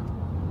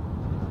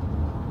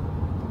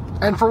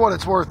 And for what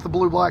it's worth, the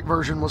blue-black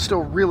version was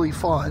still really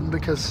fun,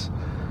 because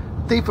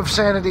Thief of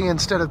Sanity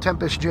instead of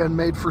Tempest Gen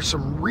made for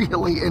some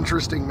really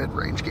interesting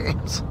mid-range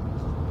games.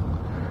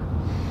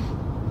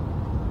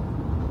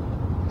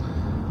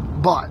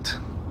 But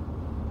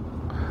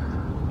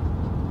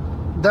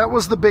that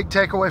was the big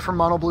takeaway from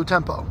Mono Blue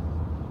Tempo.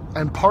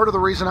 And part of the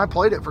reason I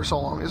played it for so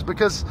long is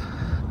because,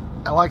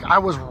 like, I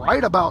was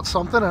right about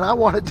something, and I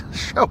wanted to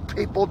show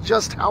people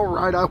just how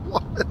right I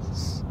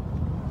was.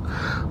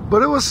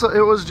 But it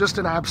was just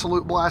an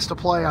absolute blast to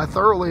play. I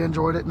thoroughly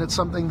enjoyed it, and it's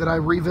something that I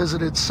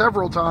revisited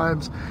several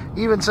times,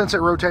 even since it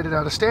rotated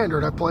out of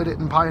Standard. I played it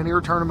in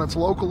Pioneer tournaments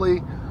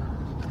locally.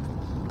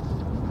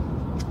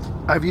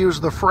 I've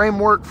used the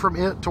framework from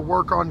it to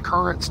work on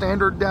current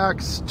Standard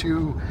decks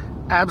to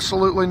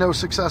absolutely no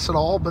success at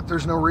all, but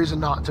there's no reason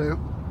not to,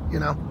 you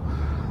know.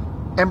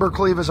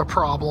 Embercleave is a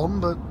problem,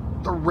 but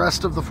the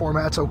rest of the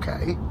format's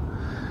okay.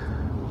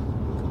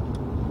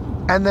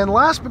 And then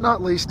last but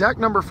not least, deck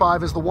number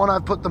 5 is the one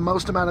I've put the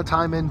most amount of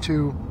time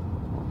into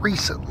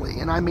recently,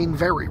 and I mean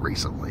very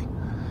recently.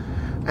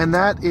 And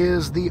that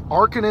is the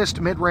Arcanist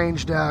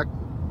mid-range deck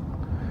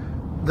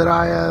that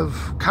I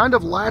have kind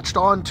of latched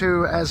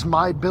onto as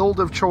my build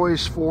of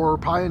choice for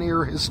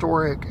Pioneer,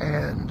 Historic,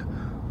 and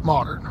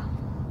Modern.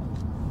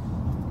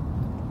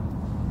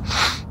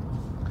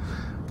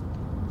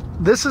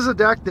 This is a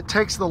deck that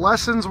takes the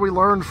lessons we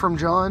learned from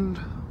Jund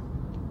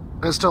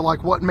as to,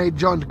 like, what made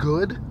Jund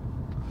good.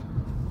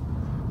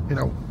 You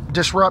know,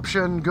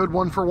 disruption, good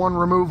 1-for-1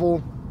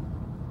 removal,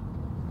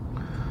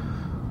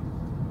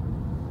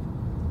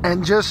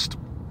 and just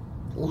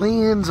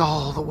leans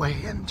all the way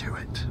into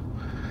it.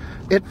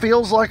 It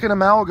feels like an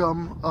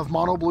amalgam of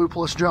Mono Blue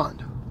plus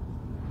Jund,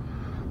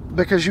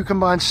 because you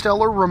combine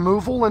stellar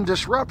removal and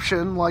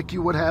disruption like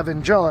you would have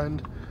in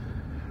Jund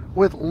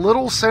with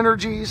little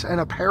synergies and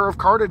a pair of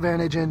card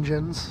advantage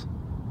engines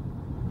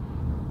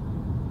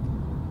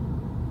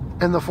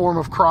in the form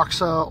of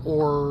Kroxa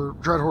or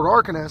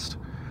Dreadhorde Arcanist,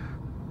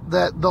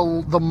 that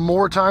the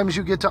more times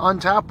you get to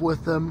untap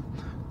with them,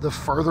 the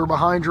further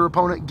behind your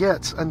opponent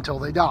gets until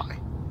they die.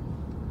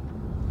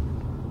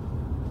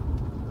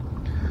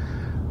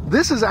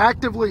 This has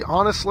actively,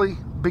 honestly,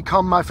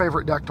 become my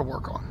favorite deck to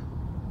work on.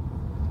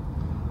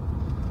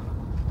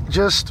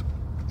 Just,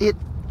 it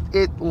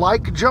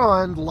like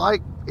Jund,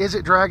 like Is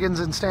It Dragons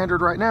in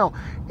Standard right now,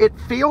 it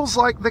feels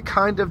like the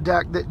kind of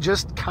deck that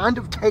just kind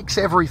of takes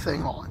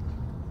everything on.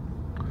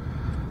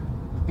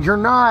 You're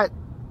not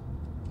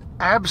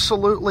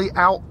absolutely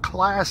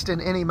outclassed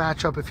in any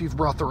matchup if you've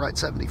brought the right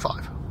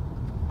 75.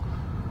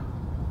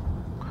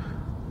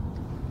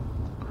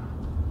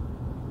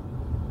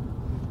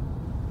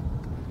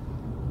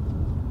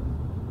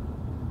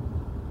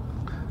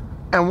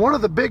 And one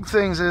of the big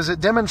things is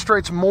it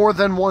demonstrates more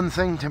than one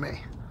thing to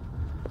me.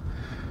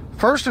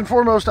 First and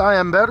foremost, I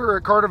am better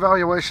at card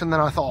evaluation than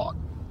I thought.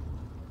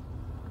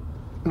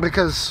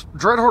 Because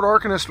Dreadhorde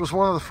Arcanist was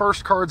one of the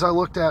first cards I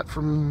looked at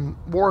from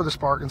War of the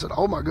Spark and said,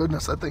 oh my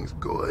goodness, that thing's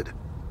good.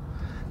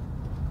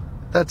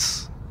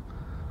 That's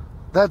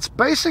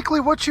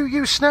basically what you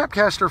use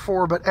Snapcaster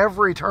for, but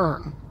every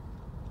turn.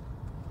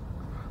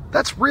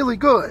 That's really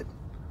good.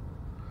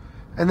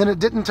 And then it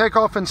didn't take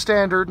off in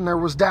Standard, and there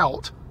was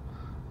doubt.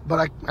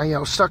 But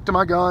I stuck to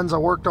my guns, I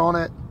worked on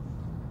it.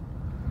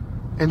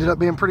 Ended up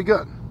being pretty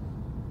good.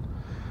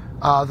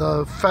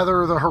 The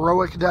Feather, the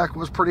Heroic deck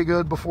was pretty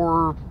good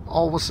before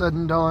all was said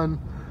and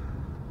done.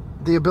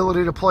 The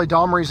ability to play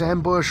Domri's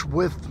Ambush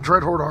with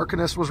Dreadhorde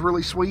Arcanist was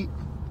really sweet.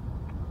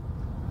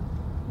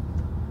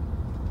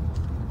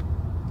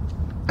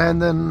 And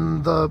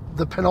then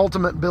the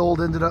penultimate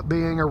build ended up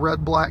being a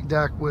red-black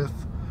deck with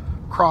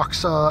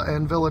Kroxa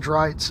and Village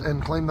Rites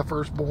and Claim the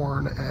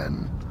Firstborn,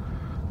 and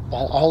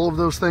all of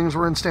those things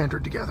were in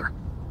Standard together.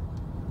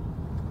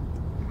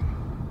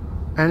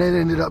 And it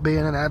ended up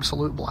being an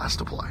absolute blast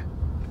to play.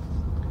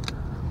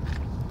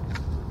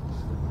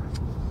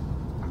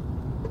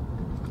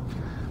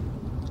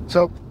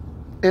 So,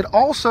 it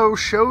also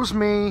shows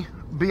me,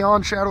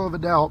 beyond shadow of a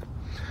doubt,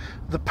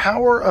 the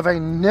power of a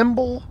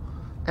nimble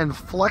and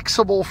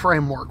flexible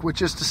framework,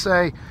 which is to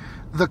say,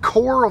 the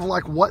core of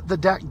like what the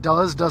deck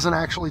does doesn't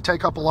actually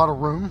take up a lot of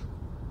room.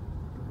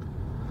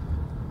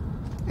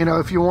 You know,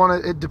 if you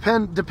want to,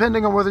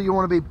 depending on whether you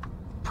want to be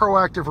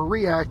proactive or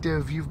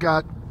reactive, you've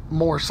got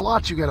more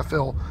slots you got to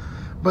fill.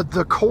 But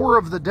the core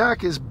of the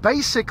deck is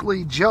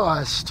basically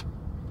just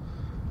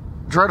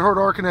Dreadhorde,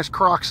 Arcanist,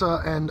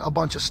 Kroxa, and a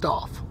bunch of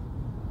stuff.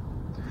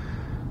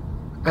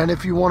 And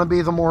if you want to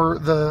be the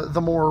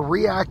more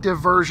reactive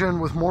version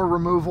with more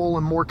removal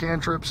and more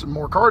cantrips and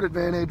more card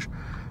advantage,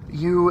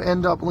 you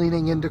end up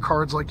leaning into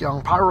cards like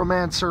Young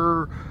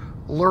Pyromancer,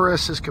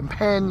 Luris's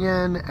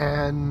Companion,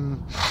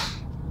 and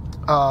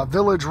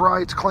Village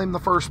Rites, Claim the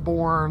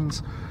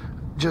Firstborns,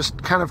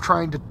 just kind of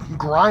trying to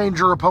grind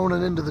your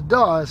opponent into the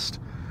dust.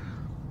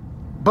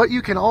 But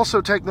you can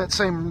also take that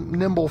same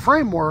nimble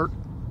framework,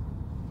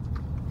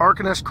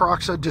 Arcanist,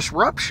 Kroxa,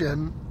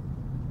 Disruption,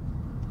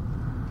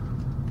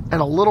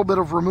 and a little bit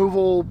of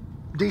removal,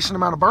 decent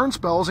amount of burn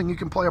spells, and you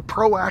can play a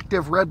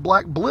proactive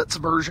red-black blitz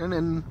version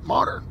in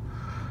Modern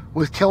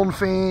with Kiln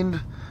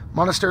Fiend,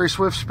 Monastery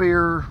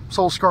Swiftspear,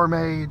 Soulscar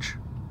Mage.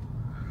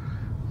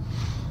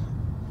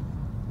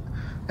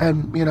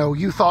 And, you know,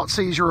 you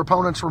Thoughtseize your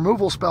opponent's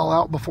removal spell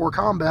out before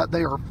combat,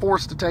 they are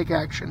forced to take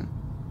action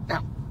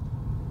now.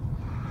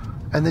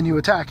 And then you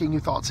attack and you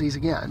Thoughtseize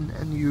again,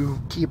 and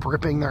you keep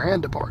ripping their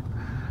hand apart.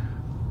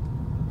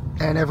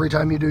 And every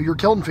time you do, your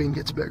Kiln Fiend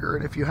gets bigger,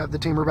 and if you have the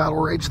Temur Battle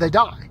Rage, they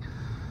die.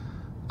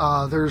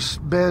 There's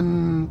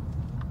been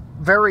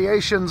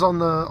variations on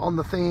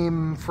the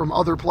theme from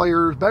other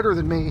players better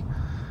than me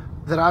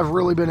that I've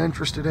really been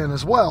interested in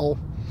as well.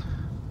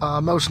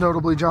 Most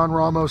notably John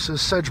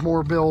Ramos's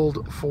Sedgemoor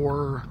build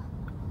for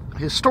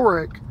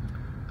Historic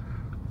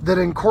that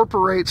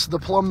incorporates the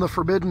Plumb the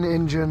Forbidden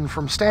engine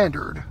from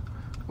Standard,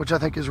 which I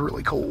think is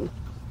really cool.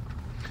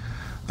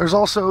 There's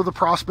also the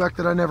prospect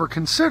that I never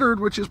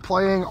considered, which is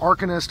playing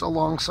Arcanist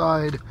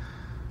alongside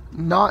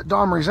not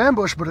Domri's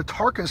Ambush, but a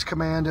Tarkus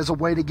command as a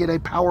way to get a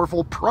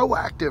powerful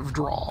proactive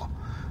draw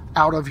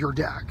out of your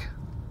deck,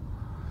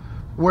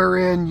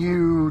 wherein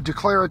you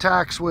declare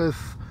attacks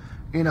with,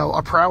 you know,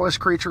 a prowess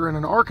creature and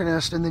an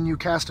Arcanist, and then you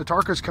cast a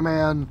Tarkus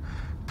command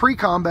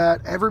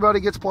pre-combat. Everybody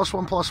gets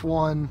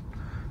 +1/+1,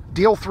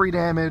 deal 3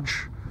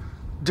 damage,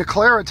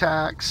 declare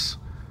attacks.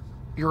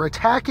 You're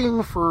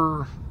attacking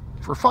for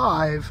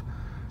 5.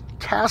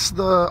 Cast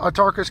a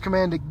Tarkus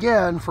command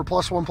again for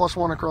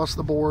 +1/+1 across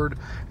the board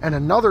and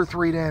another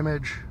 3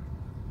 damage.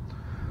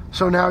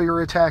 So now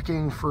you're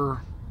attacking for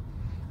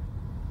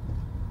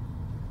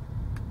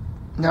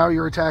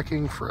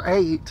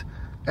 8,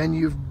 and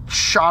you've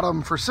shot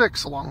them for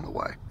 6 along the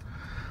way.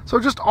 So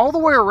just all the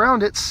way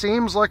around, it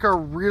seems like a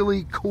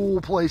really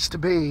cool place to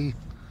be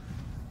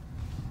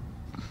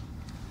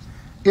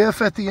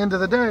if at the end of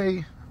the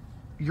day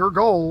your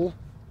goal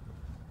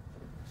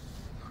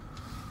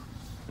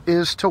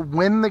is to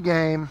win the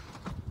game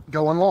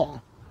going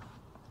long.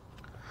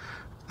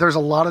 There's a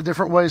lot of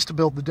different ways to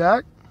build the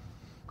deck.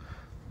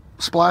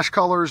 Splash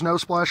colors, no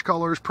splash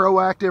colors,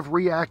 proactive,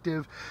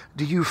 reactive.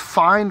 Do you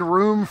find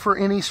room for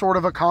any sort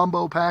of a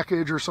combo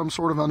package or some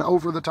sort of an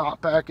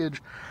over-the-top package?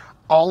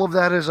 All of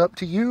that is up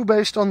to you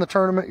based on the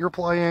tournament you're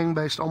playing,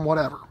 based on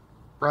whatever,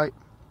 right?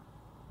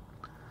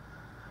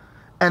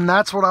 And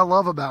that's what I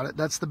love about it.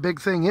 That's the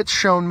big thing it's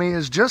shown me,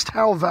 is just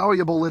how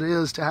valuable it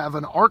is to have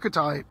an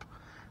archetype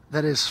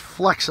that is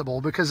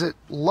flexible, because it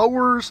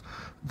lowers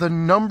the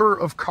number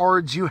of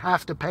cards you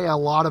have to pay a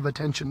lot of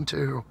attention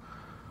to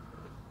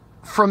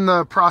from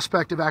the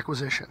prospect of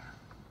acquisition.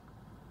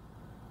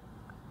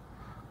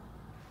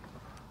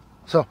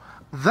 So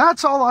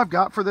that's all I've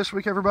got for this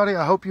week, everybody.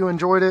 I hope you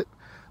enjoyed it.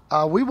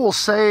 We will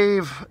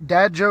save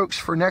dad jokes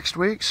for next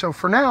week. So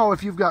for now,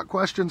 if you've got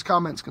questions,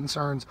 comments,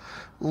 concerns,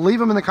 leave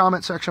them in the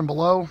comment section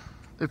below.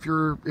 If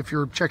you're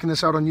checking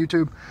this out on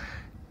YouTube.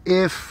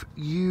 If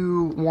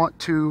you want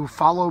to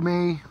follow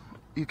me,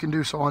 you can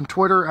do so on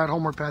Twitter at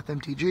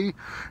HomewardPathMTG.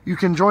 You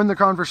can join the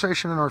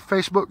conversation in our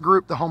Facebook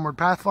group, the Homeward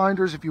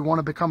Pathfinders. If you want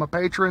to become a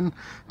patron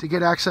to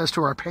get access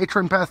to our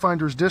Patron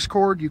Pathfinders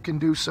Discord, you can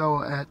do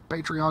so at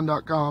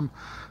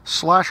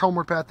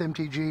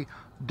patreon.com/HomewardPathMTG.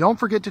 Don't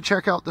forget to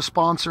check out the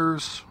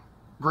sponsors,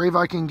 Grey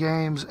Viking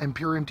Games and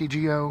Pure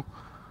MTGO.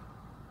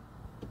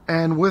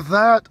 And with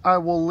that, I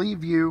will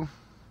leave you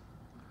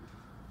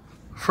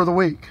for the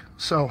week.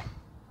 So,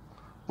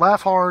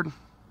 laugh hard,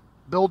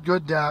 build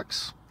good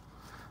decks,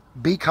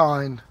 be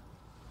kind,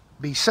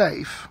 be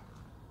safe,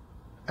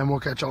 and we'll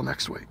catch y'all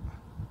next week.